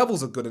 and the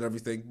levels are good and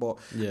everything. But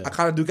Yeah. I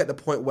kind of do get the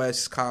point where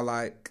it's kind of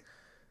like,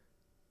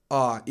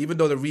 even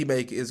though the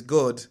remake is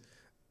good,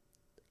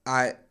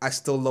 I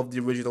still love the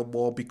original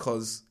more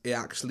because it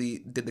actually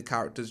did the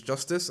characters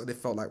justice, and it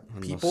felt like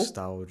And people.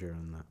 nostalgia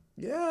and that.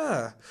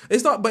 Yeah,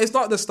 it's not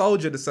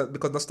nostalgia in the sense,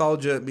 because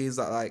nostalgia means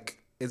that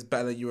like it's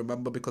better than you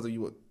remember because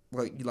you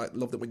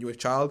loved it when you were a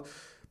child.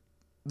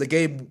 The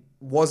game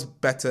was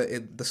better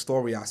in the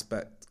story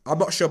aspect. I'm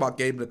not sure about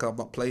gameplay because I've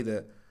not played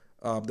it,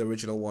 the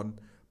original one,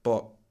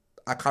 but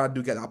I kind of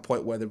do get that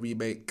point where the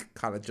remake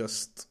kind of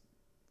just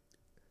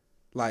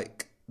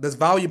like there's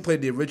value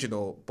playing the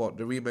original, but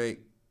the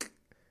remake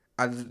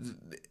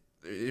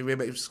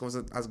just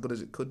wasn't as good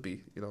as it could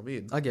be. You know what I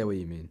mean? I get what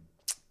you mean.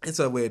 It's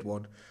a weird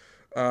one.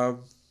 I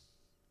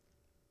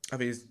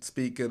mean,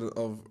 speaking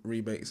of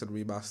remakes and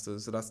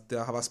remasters,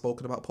 have I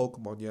spoken about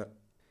Pokemon yet?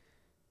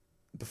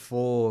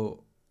 Before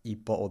you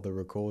bottled the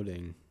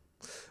recording,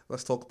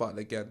 Let's talk about it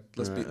again.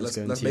 Let's go make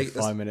into this your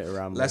 5-minute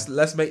ramble.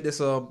 let's make this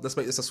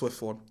a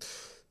swift one.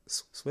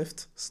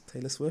 Swift?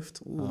 Taylor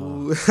Swift?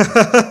 Ooh.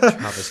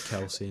 Travis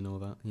Kelce and all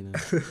that,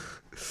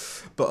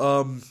 But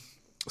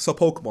so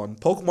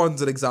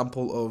Pokemon's an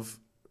example of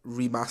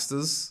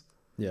remasters.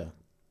 Yeah.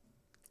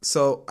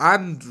 So,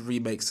 and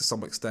remakes to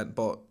some extent,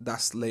 but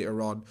that's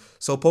later on.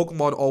 So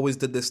Pokemon always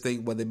did this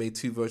thing where they made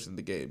two versions of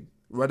the game.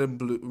 Red and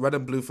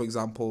Blue, for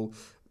example,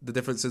 the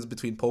differences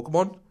between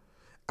Pokemon,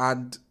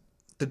 and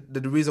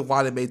the reason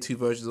why they made two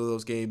versions of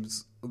those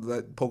games,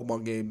 the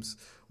Pokemon games,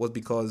 was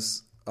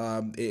because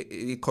it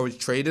encouraged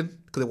trading,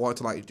 because they wanted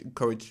to like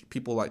encourage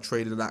people like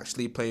trading and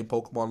actually playing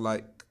Pokemon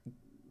like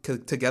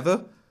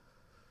together.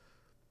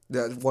 They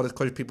wanted to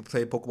encourage people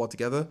playing Pokemon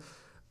together.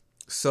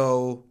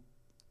 So,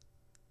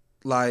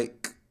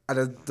 like, and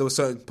then there were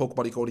certain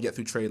Pokemon you could only get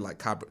through trade, like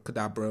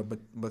Kadabra,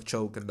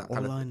 Machoke, and that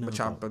kind of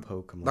Machamp.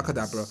 Pokemon. Not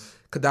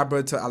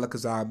Kadabra to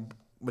Alakazam,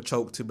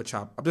 Machoke to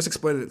Machamp. I'm just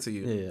explaining it to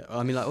you. Yeah.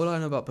 I mean, like, all I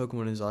know about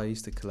Pokemon is I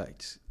used to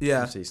collect. Yeah.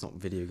 Obviously, it's not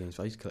video games,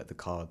 but I used to collect the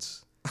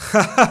cards.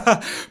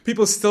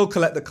 People still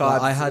collect the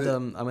cards. Like, I had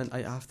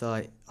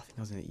I think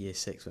I was in year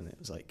 6 when it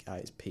was like at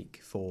its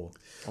peak 4.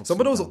 Some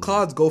of those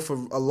cards go for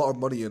a lot of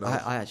money, you know.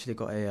 I actually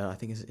got a I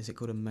think is it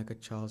called a Mega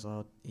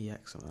Charizard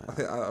EX or something like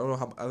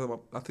that?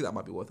 I think that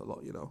might be worth a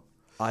lot, you know.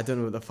 I don't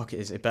know what the fuck it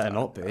is. It better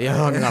not be.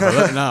 Yeah, I'm gonna have a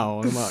look now.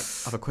 I'm gonna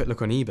have a quick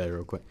look on eBay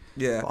real quick.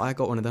 Yeah. But I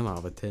got one of them out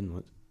of a tin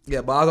once.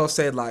 Yeah, but as I was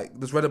saying, like,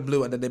 there's red and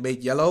blue, and then they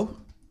made yellow,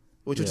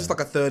 which was just like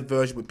a third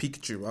version with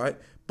Pikachu, right?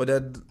 But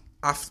then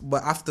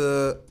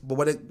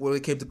when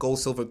it came to gold,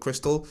 silver, and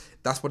crystal,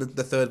 that's when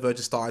the third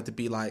version started to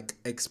be like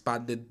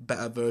expanded,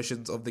 better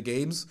versions of the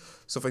games.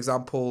 So, for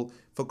example,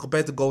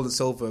 compared to gold and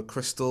silver,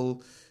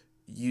 crystal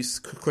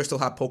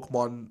had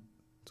Pokemon.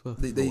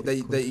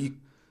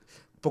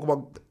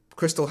 Pokemon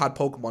Crystal had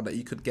Pokemon that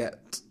you could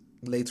get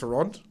later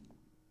on.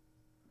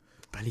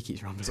 Belly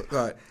keeps rumbling. So,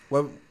 right.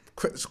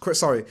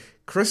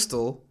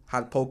 Crystal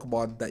had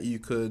Pokemon that you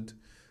couldn't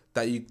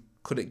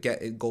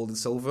get in Gold and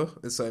Silver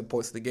in certain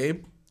points of the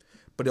game,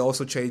 but it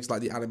also changed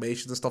like the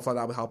animations and stuff like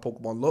that with how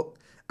Pokemon look,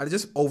 and it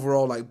just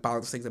overall like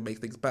balance things and make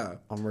things better.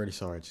 I'm really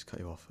sorry, I just cut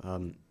you off.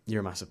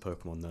 You're a massive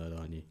Pokemon nerd,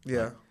 aren't you?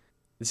 Yeah. Like,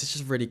 this is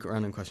just a really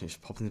random question. It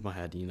just popped into my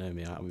head. You know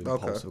me. I'm with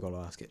pops. I've got to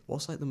ask it.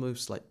 What's like the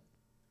most like?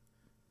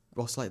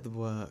 What's like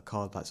the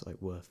card that's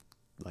like worth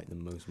like the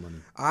most money?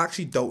 I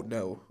actually don't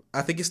know.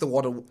 I think it's the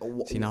Pokemon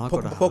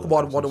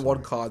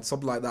 1-on-1 cards,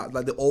 something like that.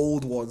 Like the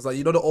old ones,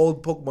 like the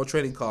old Pokemon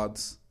trading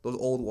cards, those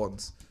old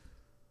ones.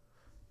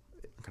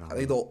 I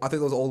think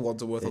those old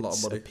ones are worth a lot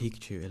of money. It's a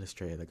Pikachu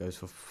illustrator that goes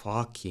for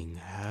fucking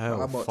hell.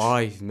 How much?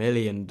 $5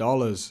 million.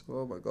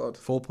 Oh my god.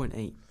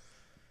 4.8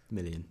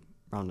 million.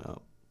 Round it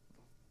up.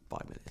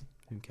 5 million.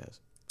 Who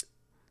cares?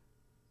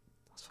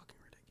 That's fucking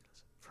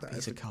ridiculous. For a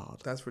piece of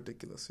card. That's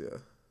ridiculous, yeah.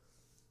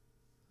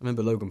 I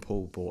remember Logan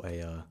Paul bought I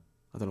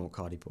don't know what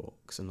card he bought,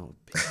 because I'm not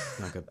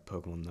like a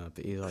Pokemon nerd,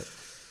 but he's like,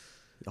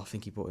 I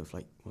think he bought it for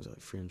like, what was it,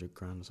 like 300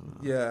 grand or something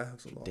like that? Yeah,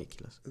 it's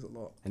ridiculous. It's a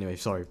lot. Anyway,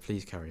 sorry,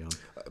 please carry on.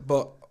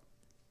 But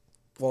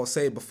what I was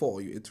saying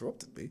before, you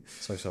interrupted me.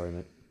 So sorry,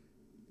 mate.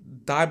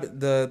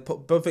 The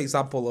perfect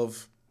example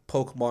of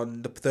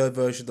Pokemon, the third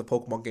version of the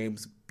Pokemon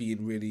games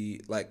being really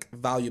like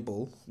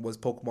valuable was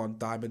Pokemon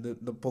Diamond and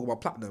the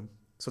Pokemon Platinum.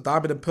 So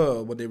Diamond and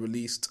Pearl, when they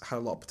released, had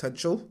a lot of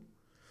potential,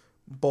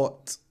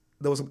 but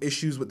there were some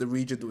issues with the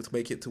region to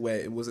make it to where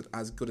it wasn't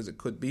as good as it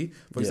could be.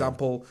 For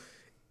example,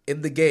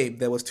 in the game,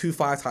 there was 2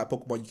 fire-type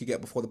Pokemon you could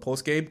get before the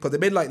post-game, because they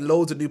made like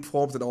loads of new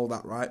forms and all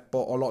that, right? But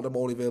a lot of them are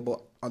only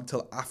available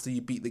until after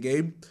you beat the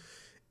game.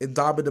 In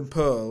Diamond and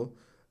Pearl,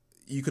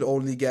 you could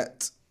only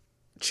get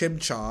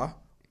Chimchar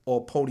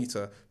or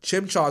Ponyta.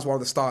 Chimchar is one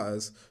of the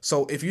starters.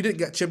 So if you didn't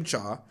get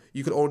Chimchar,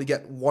 you could only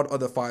get one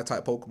other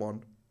fire-type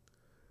Pokemon,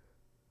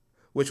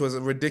 which was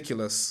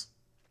ridiculous.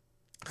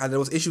 And there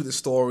was issues with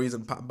stories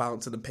and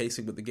balancing and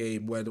pacing with the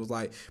game, where there was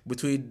like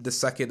between the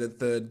second and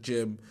third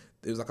gym,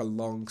 there was like a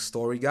long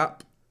story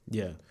gap.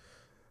 Yeah.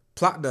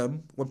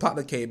 Platinum, when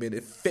Platinum came in,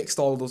 it fixed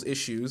all of those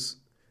issues,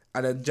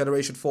 and then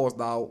Generation 4 is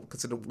now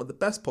considered one of the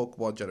best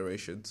Pokemon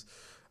generations.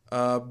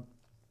 And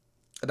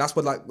that's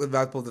when, like, with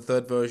example, the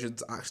third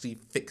version's actually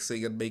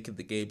fixing and making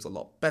the games a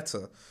lot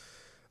better.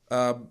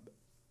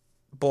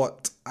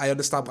 But I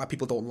understand why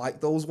people don't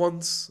like those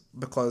ones,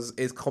 because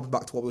it comes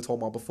back to what we were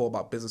talking about before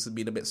about businesses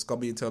being a bit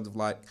scummy in terms of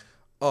like,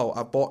 oh,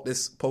 I bought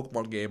this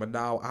Pokemon game and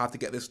now I have to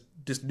get this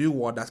new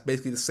one that's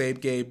basically the same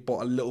game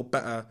but a little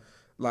better.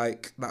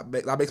 Like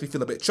that makes me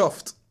feel a bit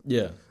chuffed.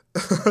 Yeah.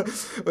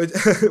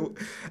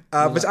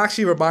 Which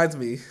actually reminds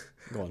me,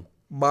 go on.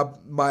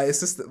 My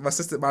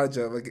assistant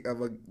manager of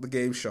the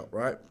game shop,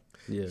 right?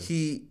 Yeah.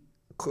 We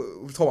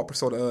were talking about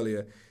Persona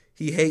earlier.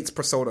 He hates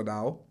Persona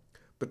now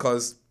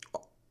because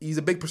he's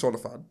a big Persona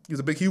fan. He was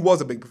a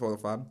big Persona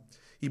fan.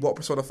 He bought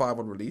Persona 5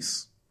 on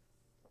release.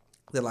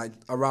 Then, like,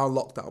 around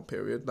lockdown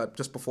period, like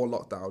just before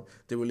lockdown,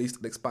 they released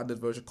an expanded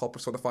version called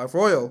Persona 5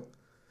 Royal.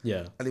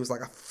 Yeah. And he was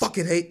like, I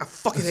fucking hate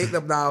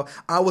them now.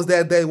 I was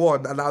there day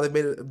one, and now they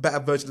made a better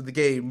version of the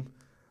game.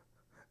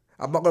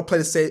 I'm not gonna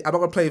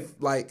play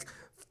like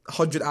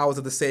 100 hours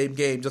of the same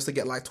game just to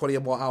get like 20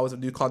 or more hours of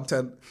new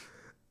content.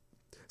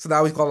 So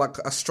now he's got like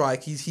a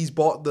strike. He's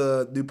bought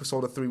the new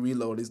Persona 3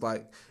 Reload. He's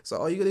like, so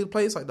are you gonna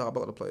play it? It's like, no, I'm not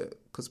gonna play it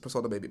because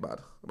Persona made me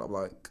mad. And I'm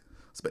like,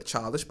 it's a bit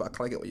childish, but I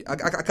kind of get what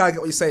I kind of get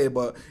what you're saying,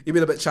 but you've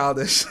been a bit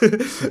childish.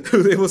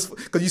 It was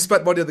because you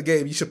spent money on the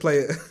game. You should play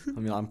it. I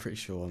mean, I'm pretty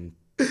sure I'm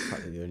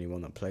practically the only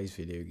one that plays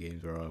video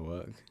games where I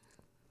work.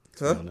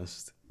 To be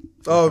honest.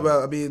 Oh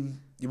well, I mean,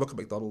 you work at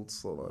McDonald's,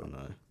 so like, I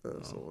know.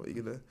 so what are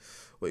you gonna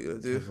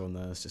do? Everyone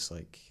there is just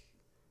like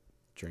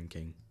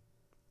drinking,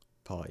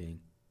 partying.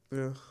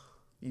 Yeah,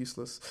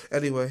 useless.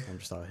 Anyway, I'm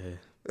just out here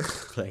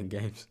playing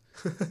games.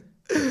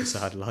 It's a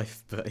sad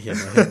life, but yeah.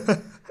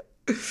 No.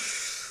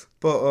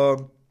 But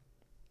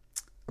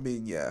I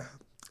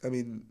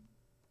mean,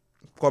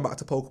 going back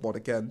to Pokemon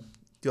again.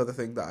 The other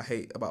thing that I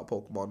hate about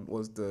Pokemon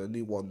was the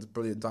new ones,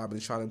 Brilliant Diamond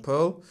and Shining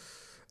Pearl.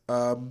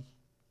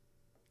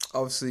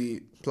 Obviously,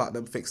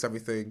 Platinum fixed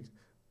everything.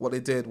 What they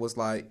did was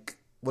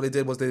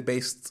they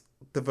based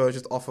the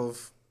versions off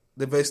of...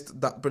 They based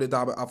that Brilliant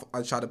Diamond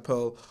and Shining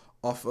Pearl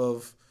off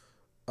of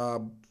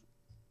Diamond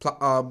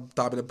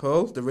and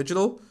Pearl, the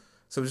original.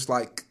 So it's just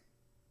like...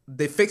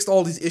 They fixed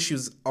all these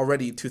issues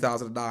already in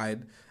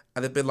 2009,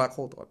 and they've been like,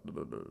 hold on,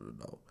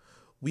 no.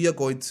 We are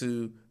going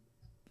to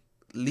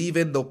leave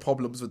in the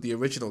problems with the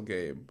original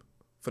game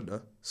for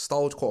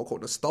nostalgia, quote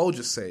unquote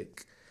nostalgia's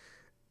sake,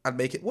 and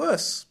make it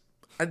worse.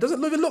 And it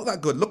doesn't even look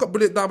that good. Look up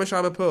Brilliant Diamond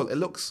Shine and Pearl. It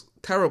looks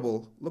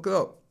terrible. Look it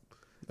up.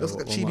 It looks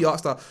like a chibi art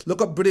style.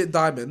 Look up Brilliant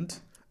Diamond,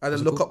 and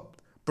then look up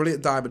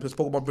Brilliant Diamond, because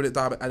Pokemon Brilliant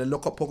Diamond, and then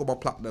look up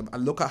Pokemon Platinum,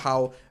 and look at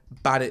how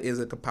bad it is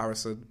in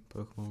comparison.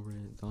 Pokemon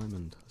Brilliant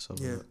Diamond.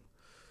 Yeah.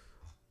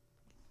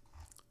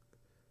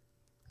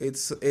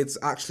 It's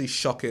actually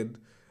shocking.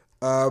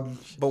 But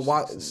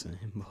why?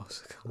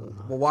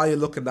 But while you're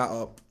looking that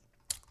up,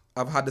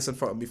 I've had this in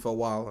front of me for a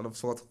while, and I've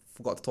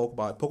forgot to talk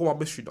about it. Pokemon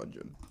Mystery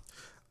Dungeon.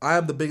 I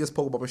am the biggest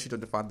Pokemon Mystery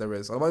Dungeon fan there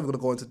is. I'm not even going to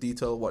go into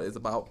detail what it's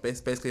about. It's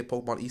basically a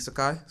Pokemon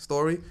Isekai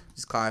story.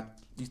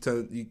 You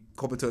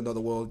come into another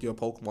world, you're a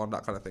Pokemon,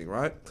 that kind of thing,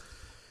 right?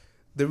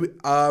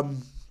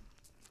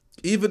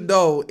 Even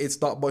though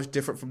it's not much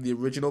different from the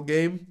original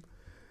game,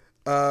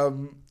 I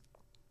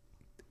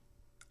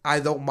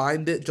don't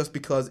mind it just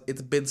because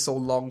it's been so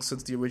long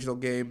since the original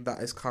game that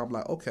it's kind of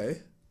like,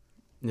 okay,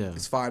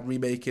 it's fine,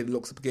 remaking,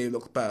 the game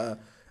looks better.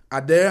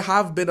 And there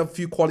have been a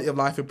few quality of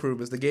life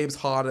improvements. The game's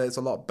harder, it's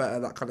a lot better,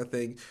 that kind of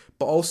thing.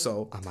 But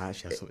also, I might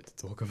actually have something to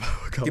talk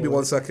about. Give me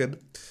 1 second.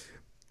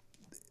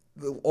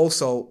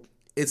 Also,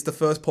 it's the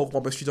first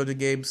Pokemon Mystery Dungeon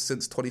game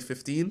since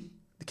 2015.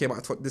 It came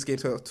out. This game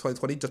came out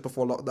 2020, just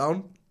before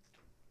lockdown.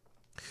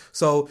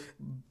 So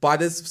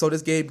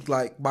this game,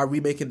 like by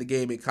remaking the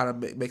game, it kind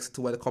of makes it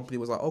to where the company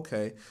was like,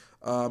 okay,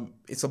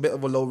 it's a bit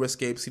of a low risk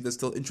game. See, there's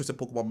still interest in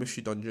Pokemon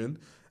Mystery Dungeon,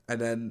 and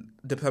then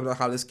depending on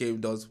how this game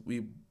does,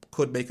 we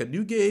could make a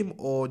new game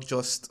or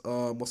just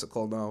what's it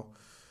called now?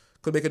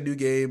 Could make a new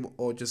game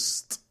or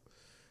just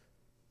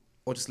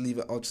leave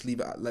it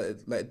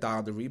let it die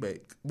on the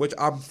remake, which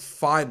I'm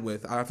fine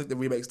with. And I think the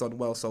remake's done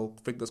well, so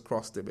fingers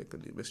crossed they make a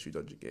new Mystery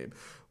Dungeon game.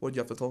 What do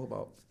you have to talk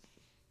about?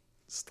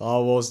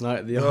 Star Wars Night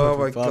of the Old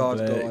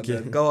Republic.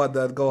 God, go on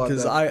then.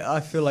 Because I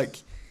feel like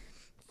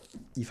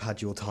you've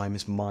had your time,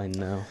 it's mine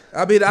now.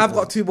 I mean, I've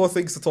got 2 more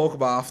things to talk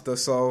about after,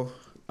 so...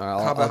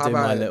 I'll do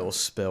my little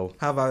spill.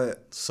 How about it?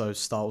 So,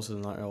 Star Wars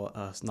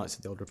Knights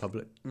of the Old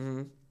Republic.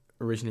 Mm-hmm.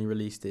 Originally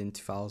released in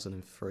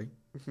 2003.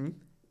 Mm-hmm.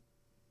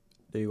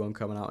 New one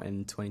coming out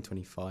in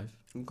 2025.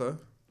 Okay.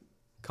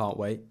 Can't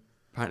wait.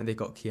 Apparently they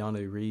got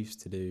Keanu Reeves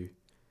to do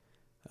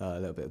a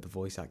little bit of the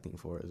voice acting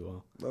for it as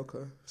well.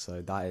 Okay.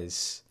 So that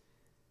is,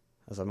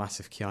 as a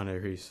massive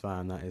Keanu Reeves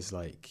fan, that is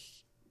like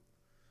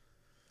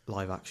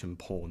live action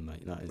porn,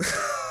 mate. That is...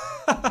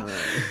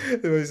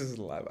 It was just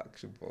live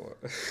action porn.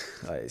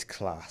 That is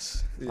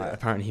class. Yeah.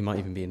 Apparently he might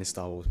even be in a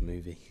Star Wars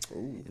movie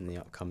in the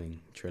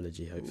upcoming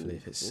trilogy, hopefully,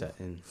 if it's set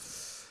in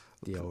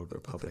the Old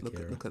Republic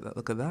era. Look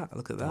at that.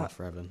 Darth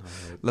Revan,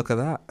 I hope. Look at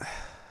that.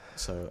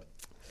 So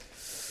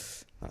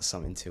that's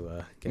something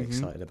to get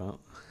excited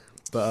about.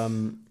 But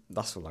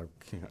that's all I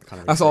kind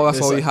of... That's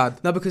all you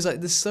had? No, because like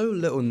there's so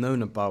little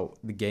known about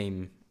the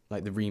game,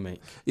 like the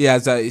remake. Yeah,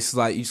 it's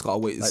like you just gotta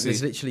wait and see.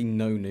 There's literally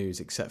no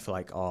news except for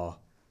like,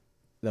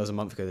 there was a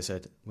month ago they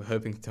said, we're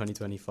hoping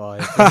 2025.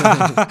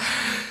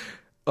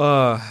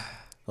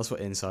 That's what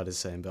Insider's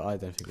saying, but I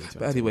don't think it's...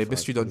 But anyway,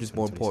 Mystery Dungeon's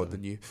more important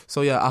than you.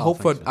 So yeah, I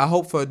hope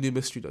for a new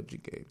Mystery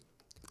Dungeon game.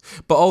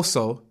 But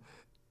also,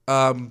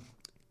 I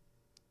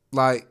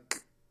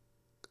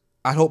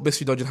hope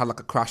Mystery Dungeon had like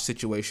a Crash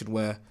situation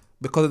where,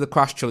 because of the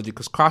Crash trilogy,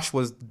 because Crash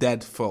was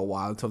dead for a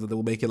while in terms of they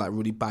were making like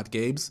really bad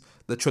games,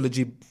 the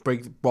trilogy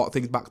brought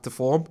things back to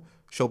form,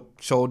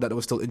 showed that there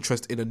was still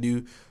interest in a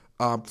new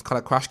kind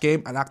of Crash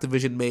game, and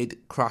Activision made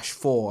Crash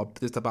 4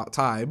 just about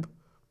time,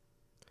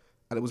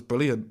 and it was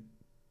brilliant.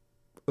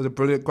 It was a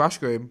brilliant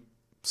Crash game.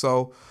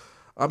 So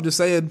I'm just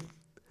saying,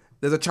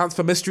 there's a chance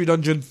for Mystery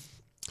Dungeon.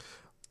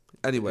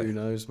 Anyway, who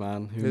knows,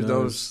 man? Who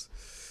knows?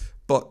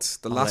 But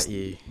the last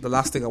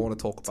thing I want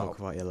to talk about. Talk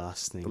about your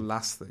last thing. The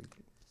last thing.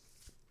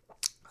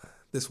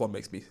 This one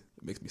makes me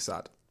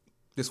sad.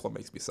 This one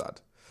makes me sad.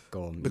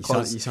 Go on.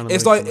 Because it's not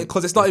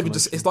even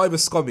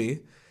scummy.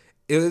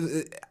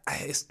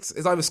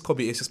 It's not even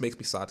scummy. It just makes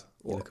me sad.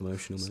 You look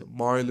emotional, mate.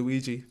 Mario and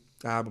Luigi.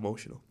 I'm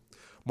emotional.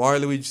 Mario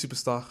and Luigi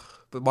Superstar.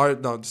 But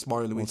just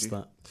Mario and Luigi.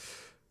 What's that?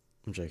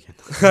 I'm joking.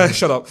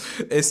 Shut up.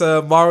 It's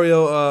a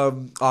Mario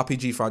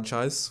RPG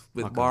franchise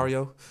with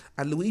Mario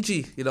and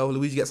Luigi. You know,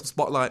 Luigi gets some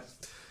spotlight.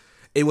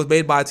 It was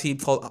made by a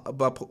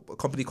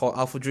company called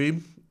Alpha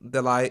Dream.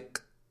 They're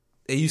like,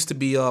 it used to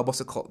be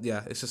what's it called?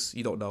 Yeah, it's just,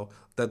 you don't know.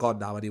 They're gone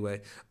now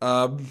anyway.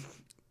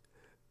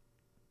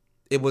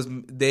 It was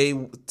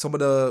some of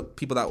the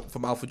people that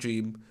from Alpha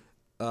Dream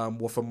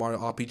were from Mario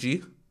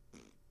RPG,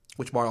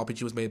 which Mario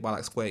RPG was made by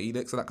like Square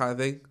Enix and that kind of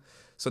thing.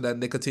 So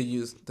then they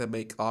continued to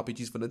make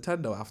RPGs for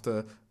Nintendo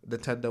after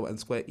Nintendo and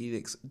Square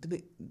Enix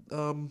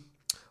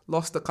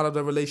lost the kind of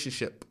the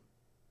relationship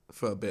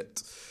for a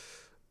bit,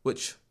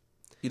 which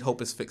you'd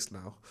hope is fixed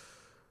now.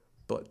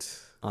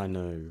 But I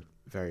know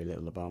very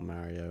little about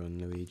Mario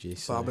and Luigi.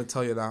 So but I'm gonna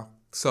tell you now.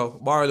 So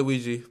Mario and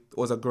Luigi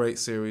was a great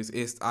series.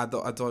 I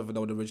don't even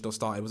know when the original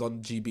started. It was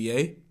on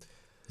GBA.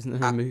 Isn't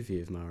there a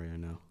movie of Mario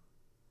now?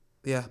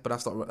 Yeah, but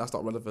that's not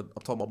relevant.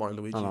 I'm talking about Mario and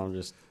Luigi. And I'm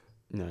just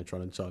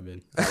trying to chime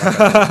in.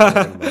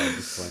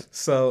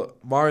 So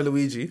Mario and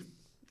Luigi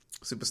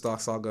Superstar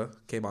Saga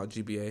came out on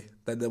GBA.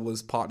 Then there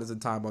was Partners in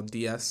Time on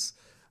DS.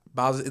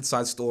 Bowser's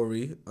Inside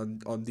Story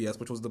on DS,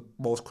 which was the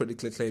most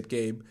critically acclaimed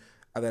game.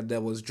 And then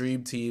there was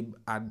Dream Team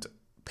and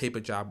Paper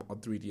Jam on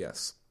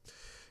 3DS.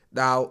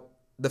 Now,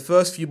 the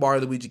first few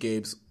Mario and Luigi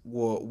games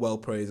were well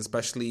praised,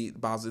 especially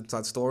Bowser's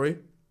Inside Story.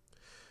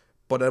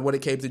 But then when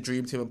it came to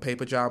Dream Team and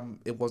Paper Jam,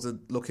 it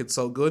wasn't looking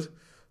so good.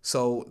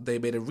 So they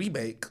made a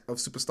remake of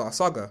Superstar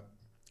Saga.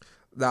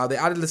 Now, they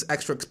added this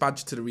extra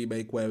expansion to the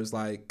remake where it was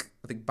like,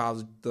 I think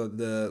Bowser,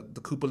 the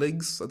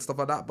Koopalings and stuff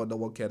like that, but no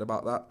one cared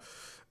about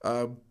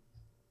that.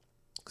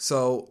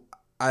 So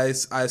I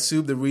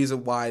assume the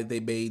reason why they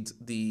made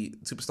the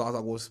Superstar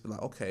Saga was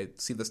like, okay,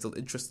 see if they're still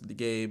interested in the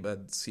game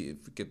and see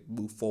if we can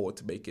move forward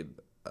to making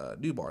a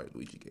new Mario and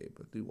Luigi game,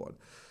 a new one.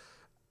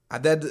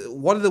 And then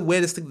one of the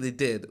weirdest things they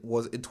did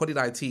was in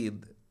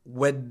 2019,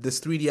 when this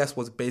 3DS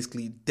was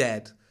basically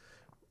dead,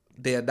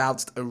 they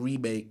announced a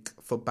remake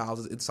for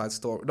Bowser's Inside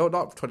Story. No,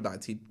 not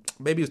 2019.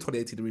 Maybe it was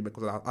 2018 the remake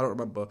was out. I don't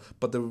remember.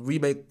 But the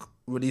remake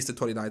released in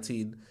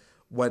 2019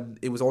 when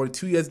it was already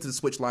 2 years into the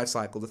Switch life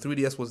cycle. The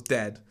 3DS was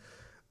dead.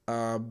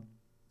 And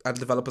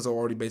developers are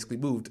already basically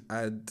moved.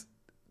 And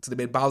so they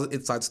made Bowser's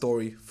Inside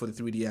Story for the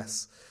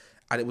 3DS.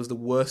 And it was the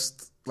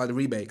worst, like the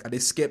remake. And they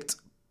skipped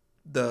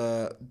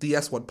the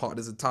DS one,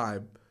 Partners in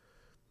Time.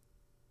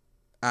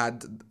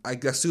 And I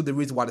assume the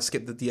reason why they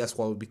skipped the DS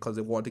one was because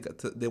they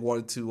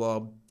wanted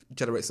to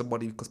generate some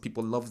money because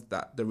people loved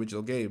the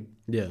original game.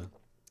 Yeah.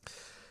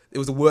 It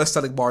was the worst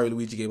selling Mario and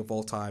Luigi game of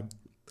all time.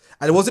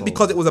 And it wasn't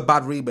because it was a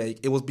bad remake,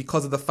 it was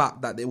because of the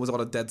fact that it was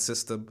on a dead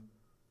system.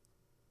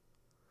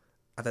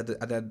 And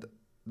then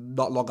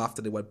not long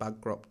after they went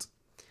bankrupt.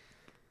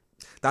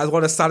 That is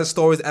one of the saddest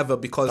stories ever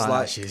because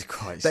is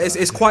quite sad.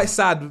 It's quite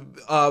sad.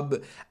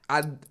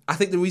 And I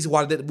think the reason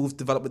why they didn't move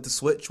development to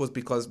Switch was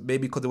because they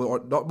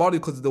were not only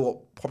because they were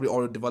probably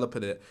already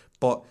developing it,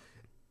 but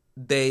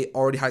they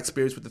already had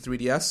experience with the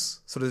 3DS,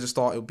 so they just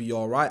thought it would be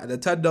alright. And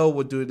Nintendo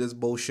were doing this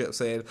bullshit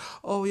saying,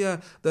 oh yeah,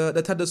 the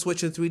Nintendo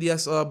Switch and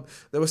 3DS,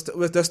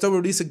 they're still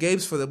releasing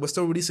games for them. We're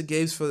still releasing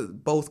games for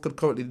both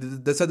concurrently.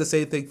 They said the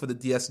same thing for the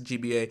DS and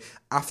GBA.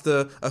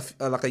 After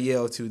like a year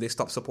or two, they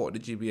stopped supporting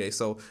the GBA.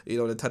 So,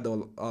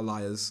 Nintendo are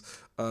liars.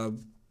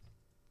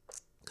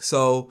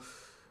 So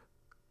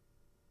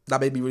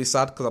that made me really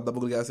sad because I'm never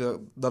going to get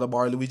another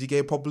Mario Luigi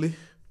game probably.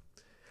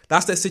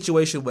 That's the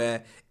situation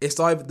where it's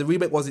not even, the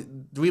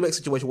remake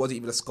situation wasn't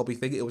even a scummy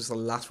thing. It was just a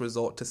last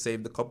resort to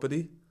save the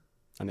company,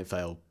 and it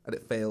failed.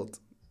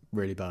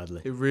 Really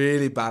badly.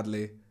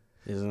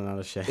 Isn't that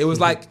a shame? It was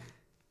like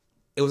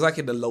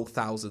in the low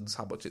thousands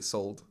how much it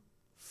sold.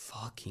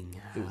 Fucking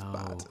hell.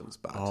 It was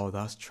bad. Oh,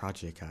 that's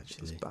tragic. Actually,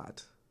 it was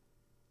bad.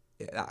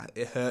 Yeah,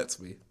 it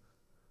hurts me.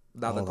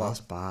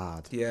 That's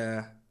bad.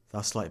 Yeah,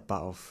 that's like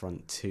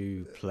Battlefront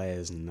 2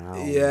 players now.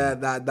 Yeah,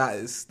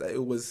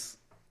 it was.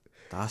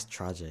 That's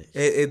tragic.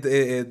 It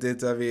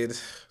did. I mean,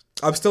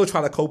 I'm still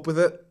trying to cope with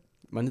it.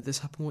 When did this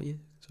happen? What year?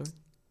 Sorry?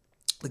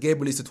 The game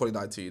released in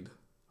 2019.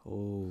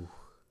 Oh.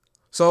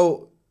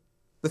 So,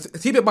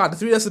 keep in mind,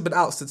 the 3DS has been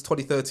out since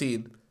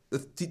 2013.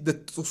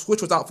 The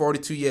Switch was out for already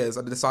 2 years,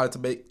 and they decided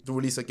to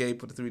release a game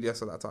for the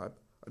 3DS at that time.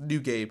 A new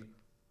game.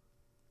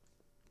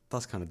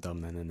 That's kind of dumb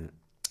then, isn't it?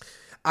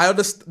 I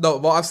understand. No,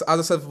 as I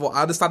said before,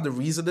 I understand the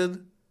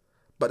reasoning.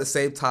 But at the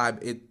same time,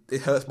 it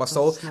hurts my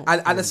soul.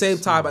 And at the same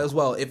time as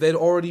well, if they'd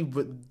already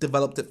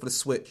developed it for the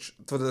Switch,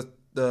 for the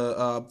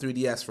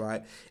 3DS,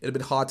 right, it'd have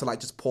been hard to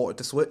just port it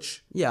to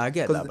Switch. Yeah, I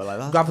get that, but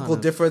that's graphical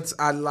difference,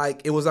 and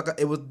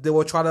they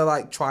were trying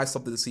to try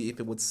something to see if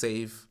it would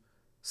save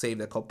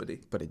their company,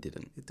 but it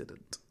didn't.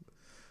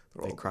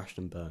 They crashed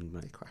and burned,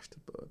 mate. They crashed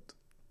and burned.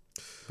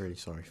 Really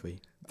sorry for you.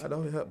 I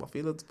know it hurt my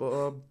feelings,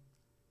 but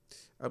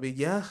I mean,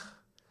 yeah.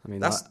 I mean,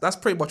 that's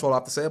pretty much all I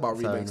have to say about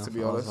remakes. Enough. To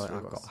be honest,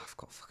 I've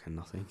got fucking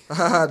nothing.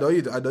 I know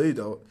you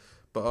don't.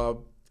 But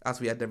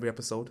as we end every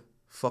episode,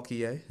 fuck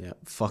EA. Yeah,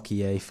 fuck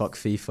EA. Fuck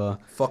FIFA.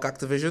 Fuck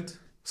Activision.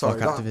 Sorry,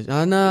 fuck Activision.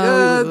 Oh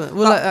no,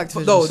 we'll let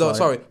Activision. No,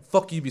 sorry.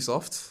 Fuck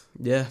Ubisoft.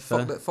 Yeah,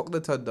 fair. Fuck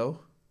Nintendo.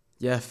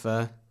 Yeah,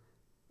 fair.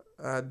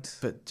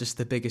 But just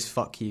the biggest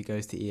fuck you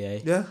goes to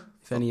EA. Yeah.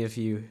 If any of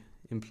you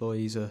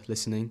employees are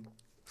listening,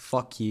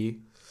 fuck you.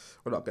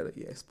 We're not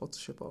getting EA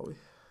sponsorship, are we?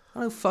 I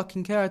don't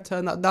fucking care. I'd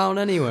turn that down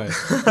anyway.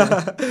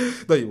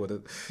 No, you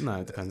wouldn't. No,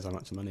 it depends how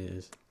much money it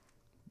is.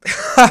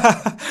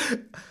 I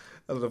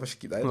don't know if I should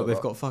keep that in. Well, they've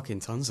got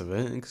fucking tons of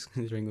it,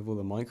 considering of all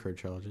the micro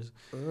charges.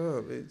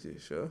 Oh,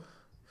 sure.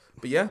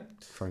 But yeah.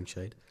 Throwing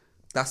shade.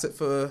 That's it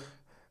for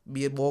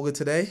me and Morgan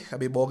today. I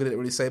mean, Morgan didn't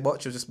really say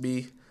much. It was just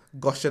me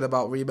gushing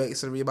about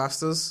remakes and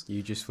remasters.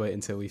 You just wait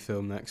until we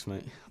film next,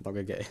 mate. I'm not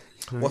going to get it.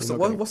 What's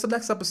the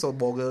next episode,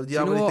 Morgan? Do you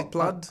have anything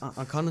planned?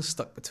 I'm kind of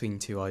stuck between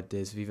two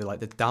ideas of either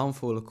the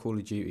downfall of Call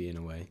of Duty in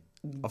a way,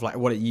 of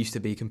what it used to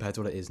be compared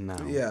to what it is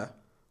now. Yeah.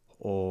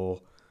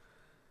 Or,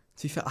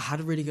 to be fair, I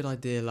had a really good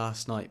idea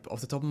last night, but off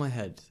the top of my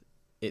head,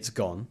 it's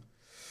gone.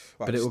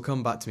 Right, but it will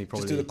come back to me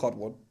probably. Just do the COD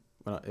one.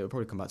 Well, it will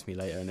probably come back to me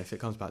later, and if it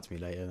comes back to me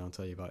later, then I'll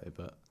tell you about it.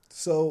 But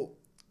so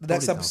the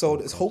next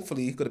episode is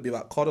hopefully going to be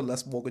about COD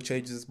unless Morgan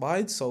changes his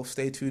mind. So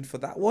stay tuned for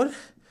that one.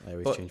 I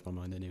always change my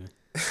mind anyway.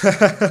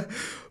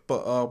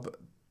 But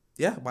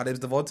yeah, my name's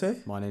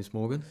Devontae, My name's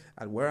Morgan.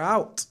 and we're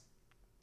out.